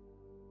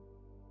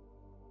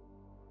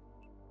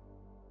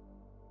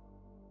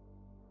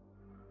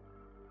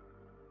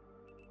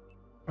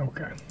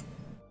 Okay.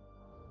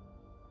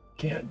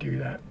 Can't do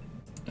that.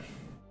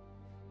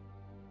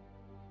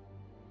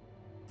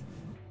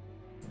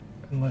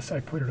 Unless I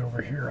put it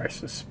over here, I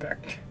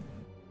suspect.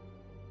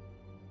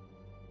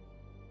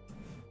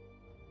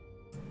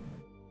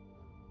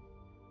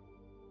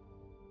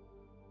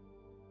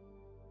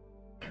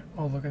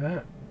 Oh, look at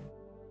that.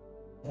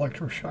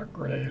 Electroshock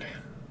grenade.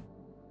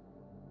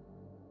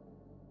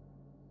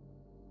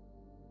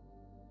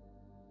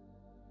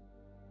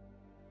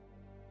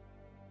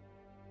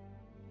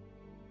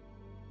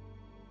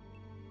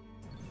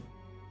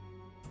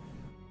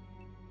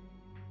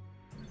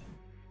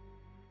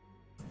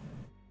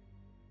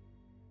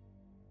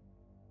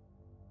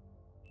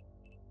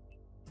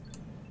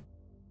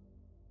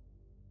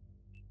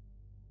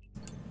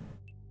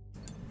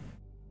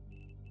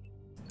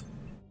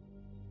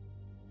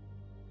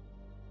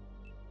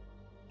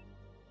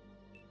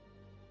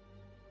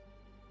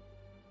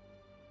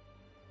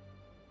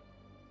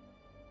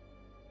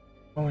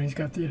 Oh, and he's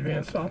got the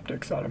advanced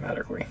optics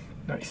automatically.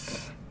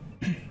 Nice.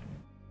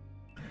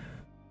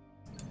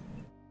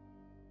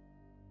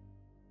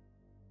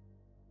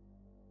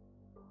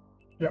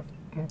 Yep,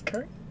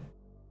 okay.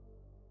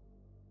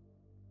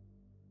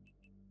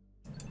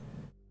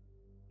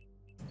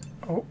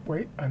 Oh,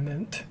 wait, I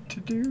meant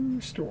to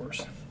do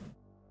stores.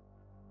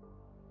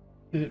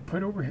 Did it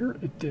put over here?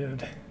 It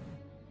did.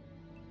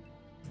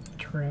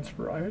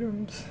 Transfer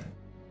items.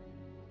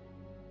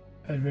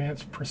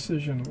 Advanced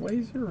precision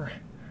laser.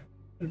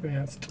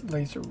 Advanced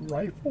laser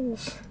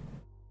rifles.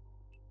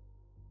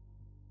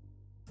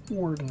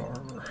 Warden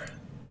armor.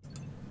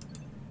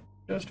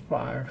 Just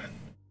 5.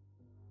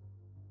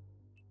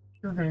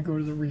 You're going to go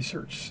to the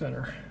research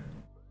center.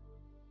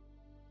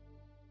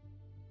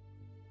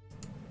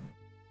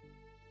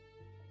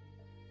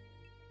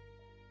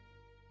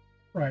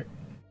 Right.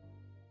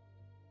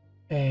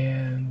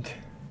 And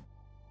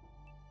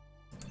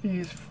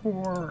these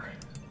 4.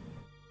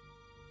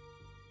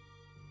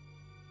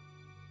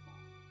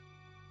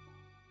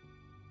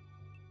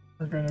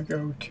 We're going to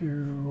go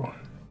to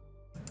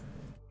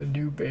the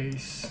new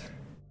base.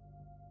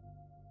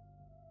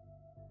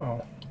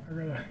 Oh, I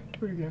gotta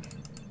do it again.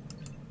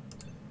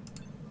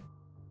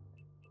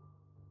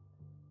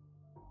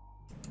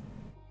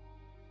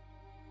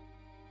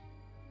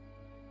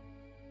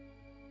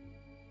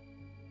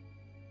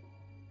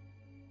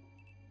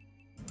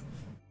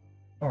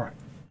 All right.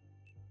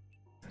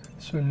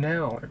 So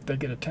now, if they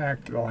get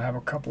attacked, they'll have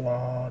a couple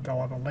of,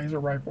 they'll have a laser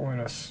rifle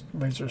and a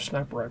laser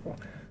sniper rifle.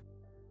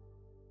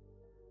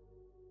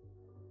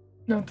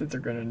 Not that they're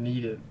going to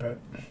need it, but...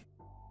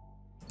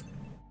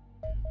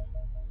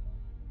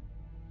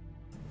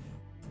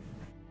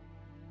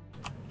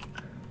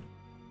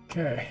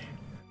 Okay.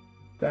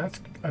 That's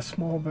a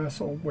small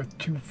vessel with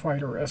 2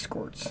 fighter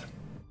escorts.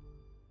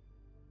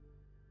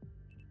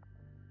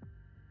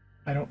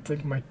 I don't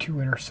think my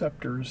 2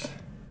 interceptors...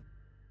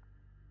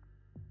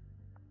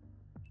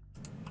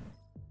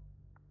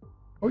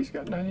 Oh, he's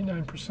got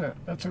 99%.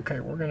 That's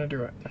okay, we're going to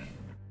do it.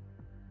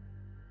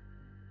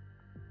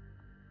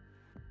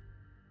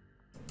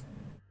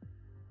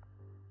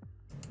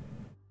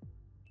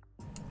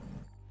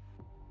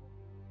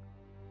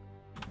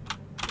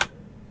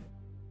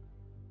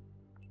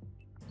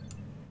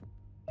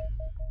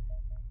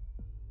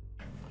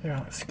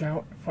 Yeah,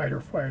 scout,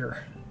 fighter,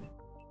 fighter.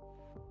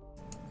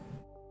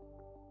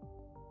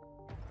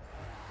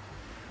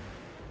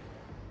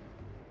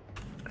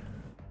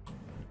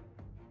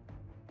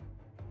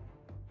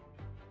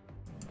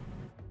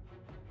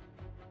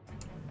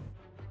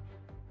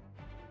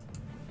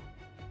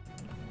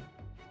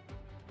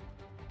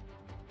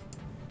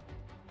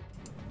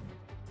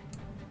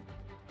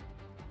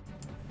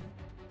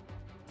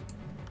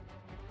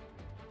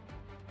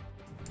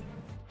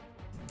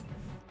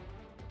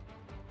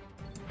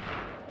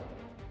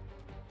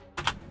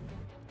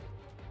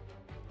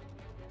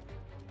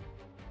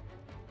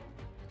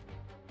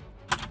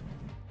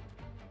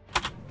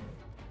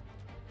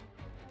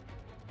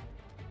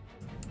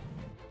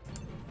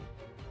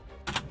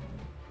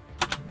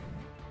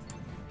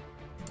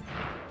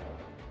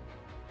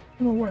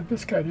 I don't know why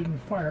this guy didn't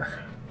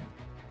fire.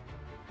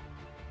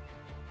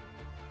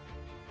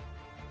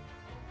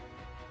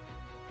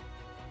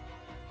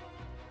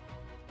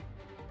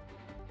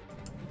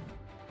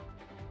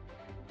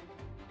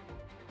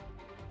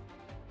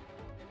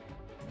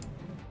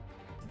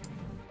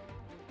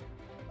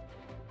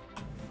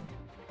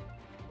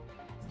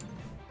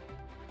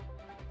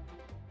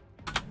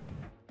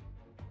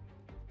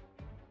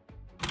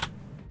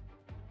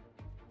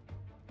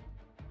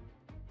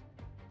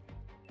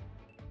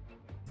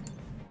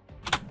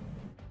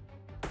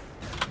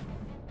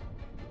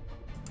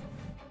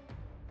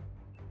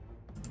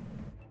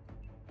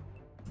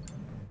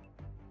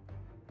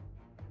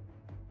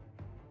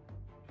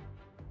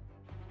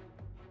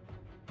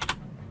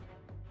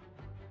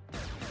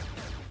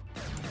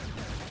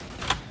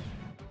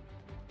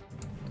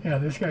 Yeah,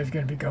 this guy's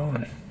gonna be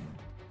going.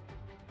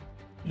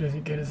 He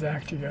doesn't get his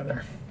act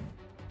together.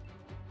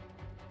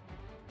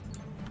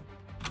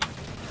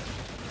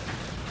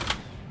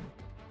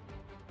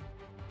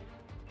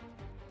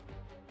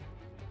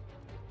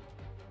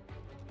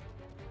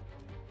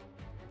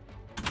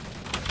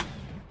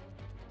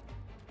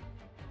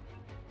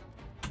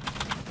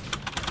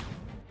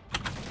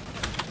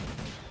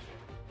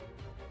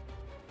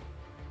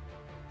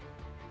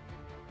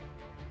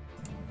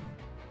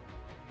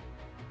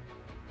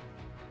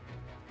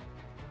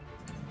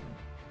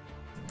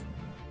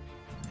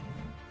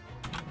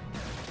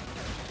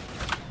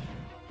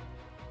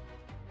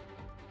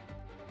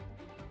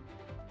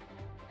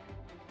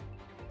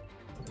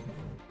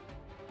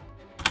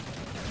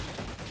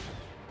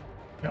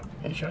 Yep,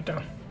 he shut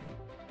down.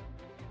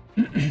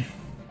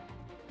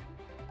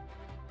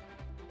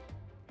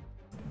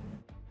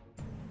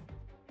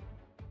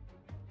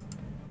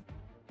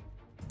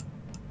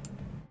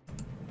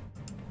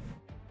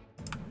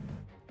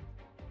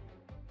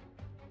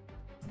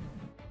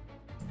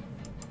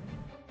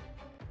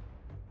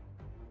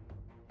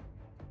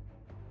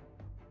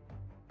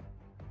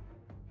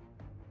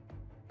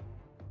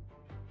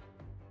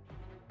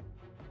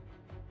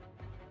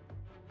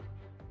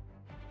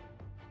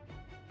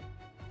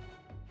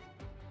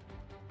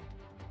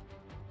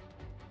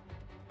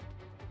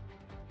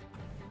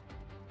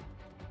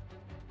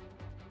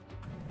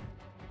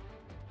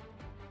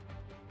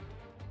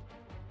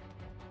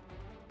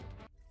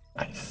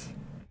 Nice.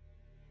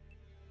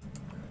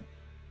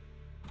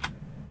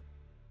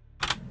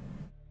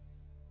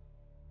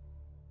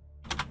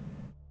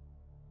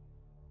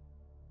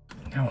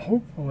 Now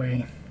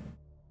hopefully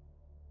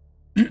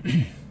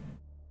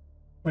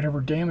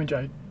whatever damage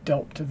I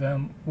dealt to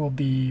them will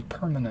be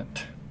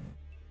permanent.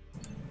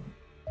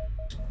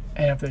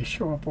 And if they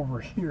show up over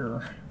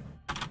here,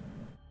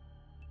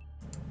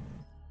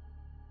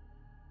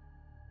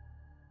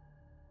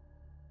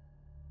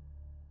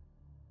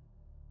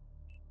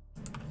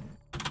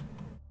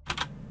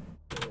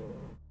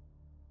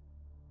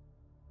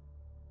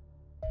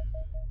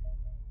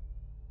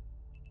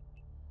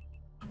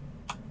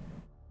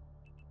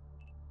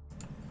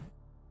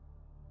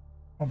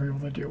 I'll be able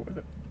to deal with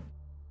it.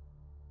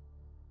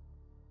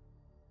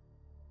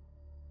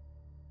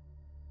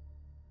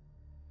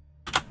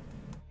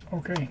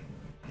 Okay,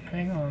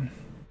 hang on.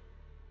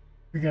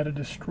 We got a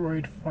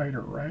destroyed fighter,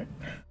 right?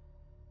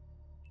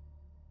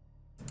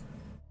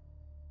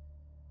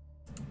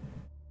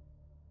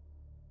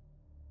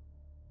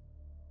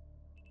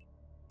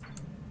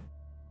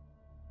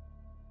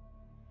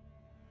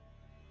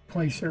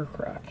 Place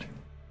aircraft.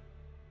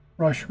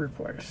 Rush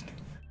replaced.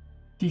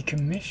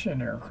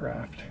 Decommission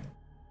aircraft.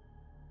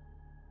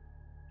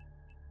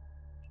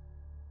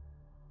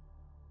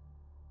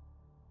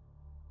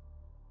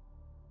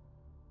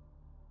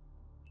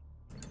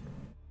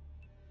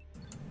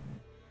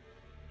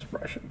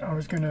 I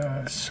was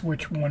gonna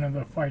switch one of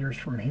the fighters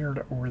from here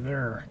to over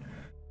there.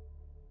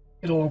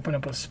 It'll open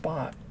up a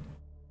spot.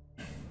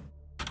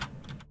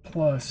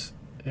 Plus,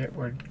 it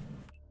would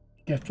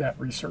get that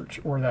research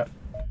or that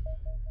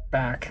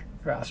back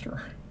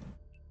faster.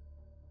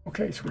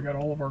 Okay, so we got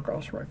all of our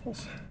Gauss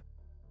rifles.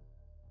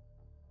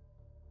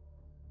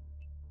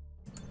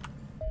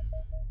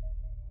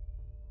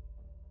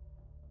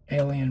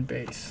 Alien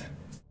base.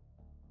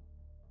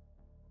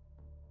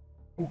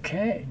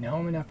 Okay, now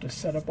I'm gonna have to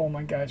set up all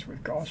my guys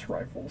with Gauss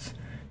rifles,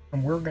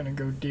 and we're gonna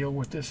go deal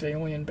with this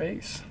alien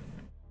base.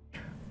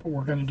 But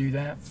we're gonna do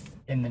that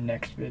in the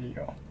next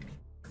video.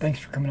 Thanks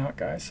for coming out,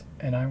 guys,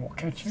 and I will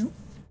catch you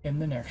in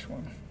the next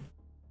one.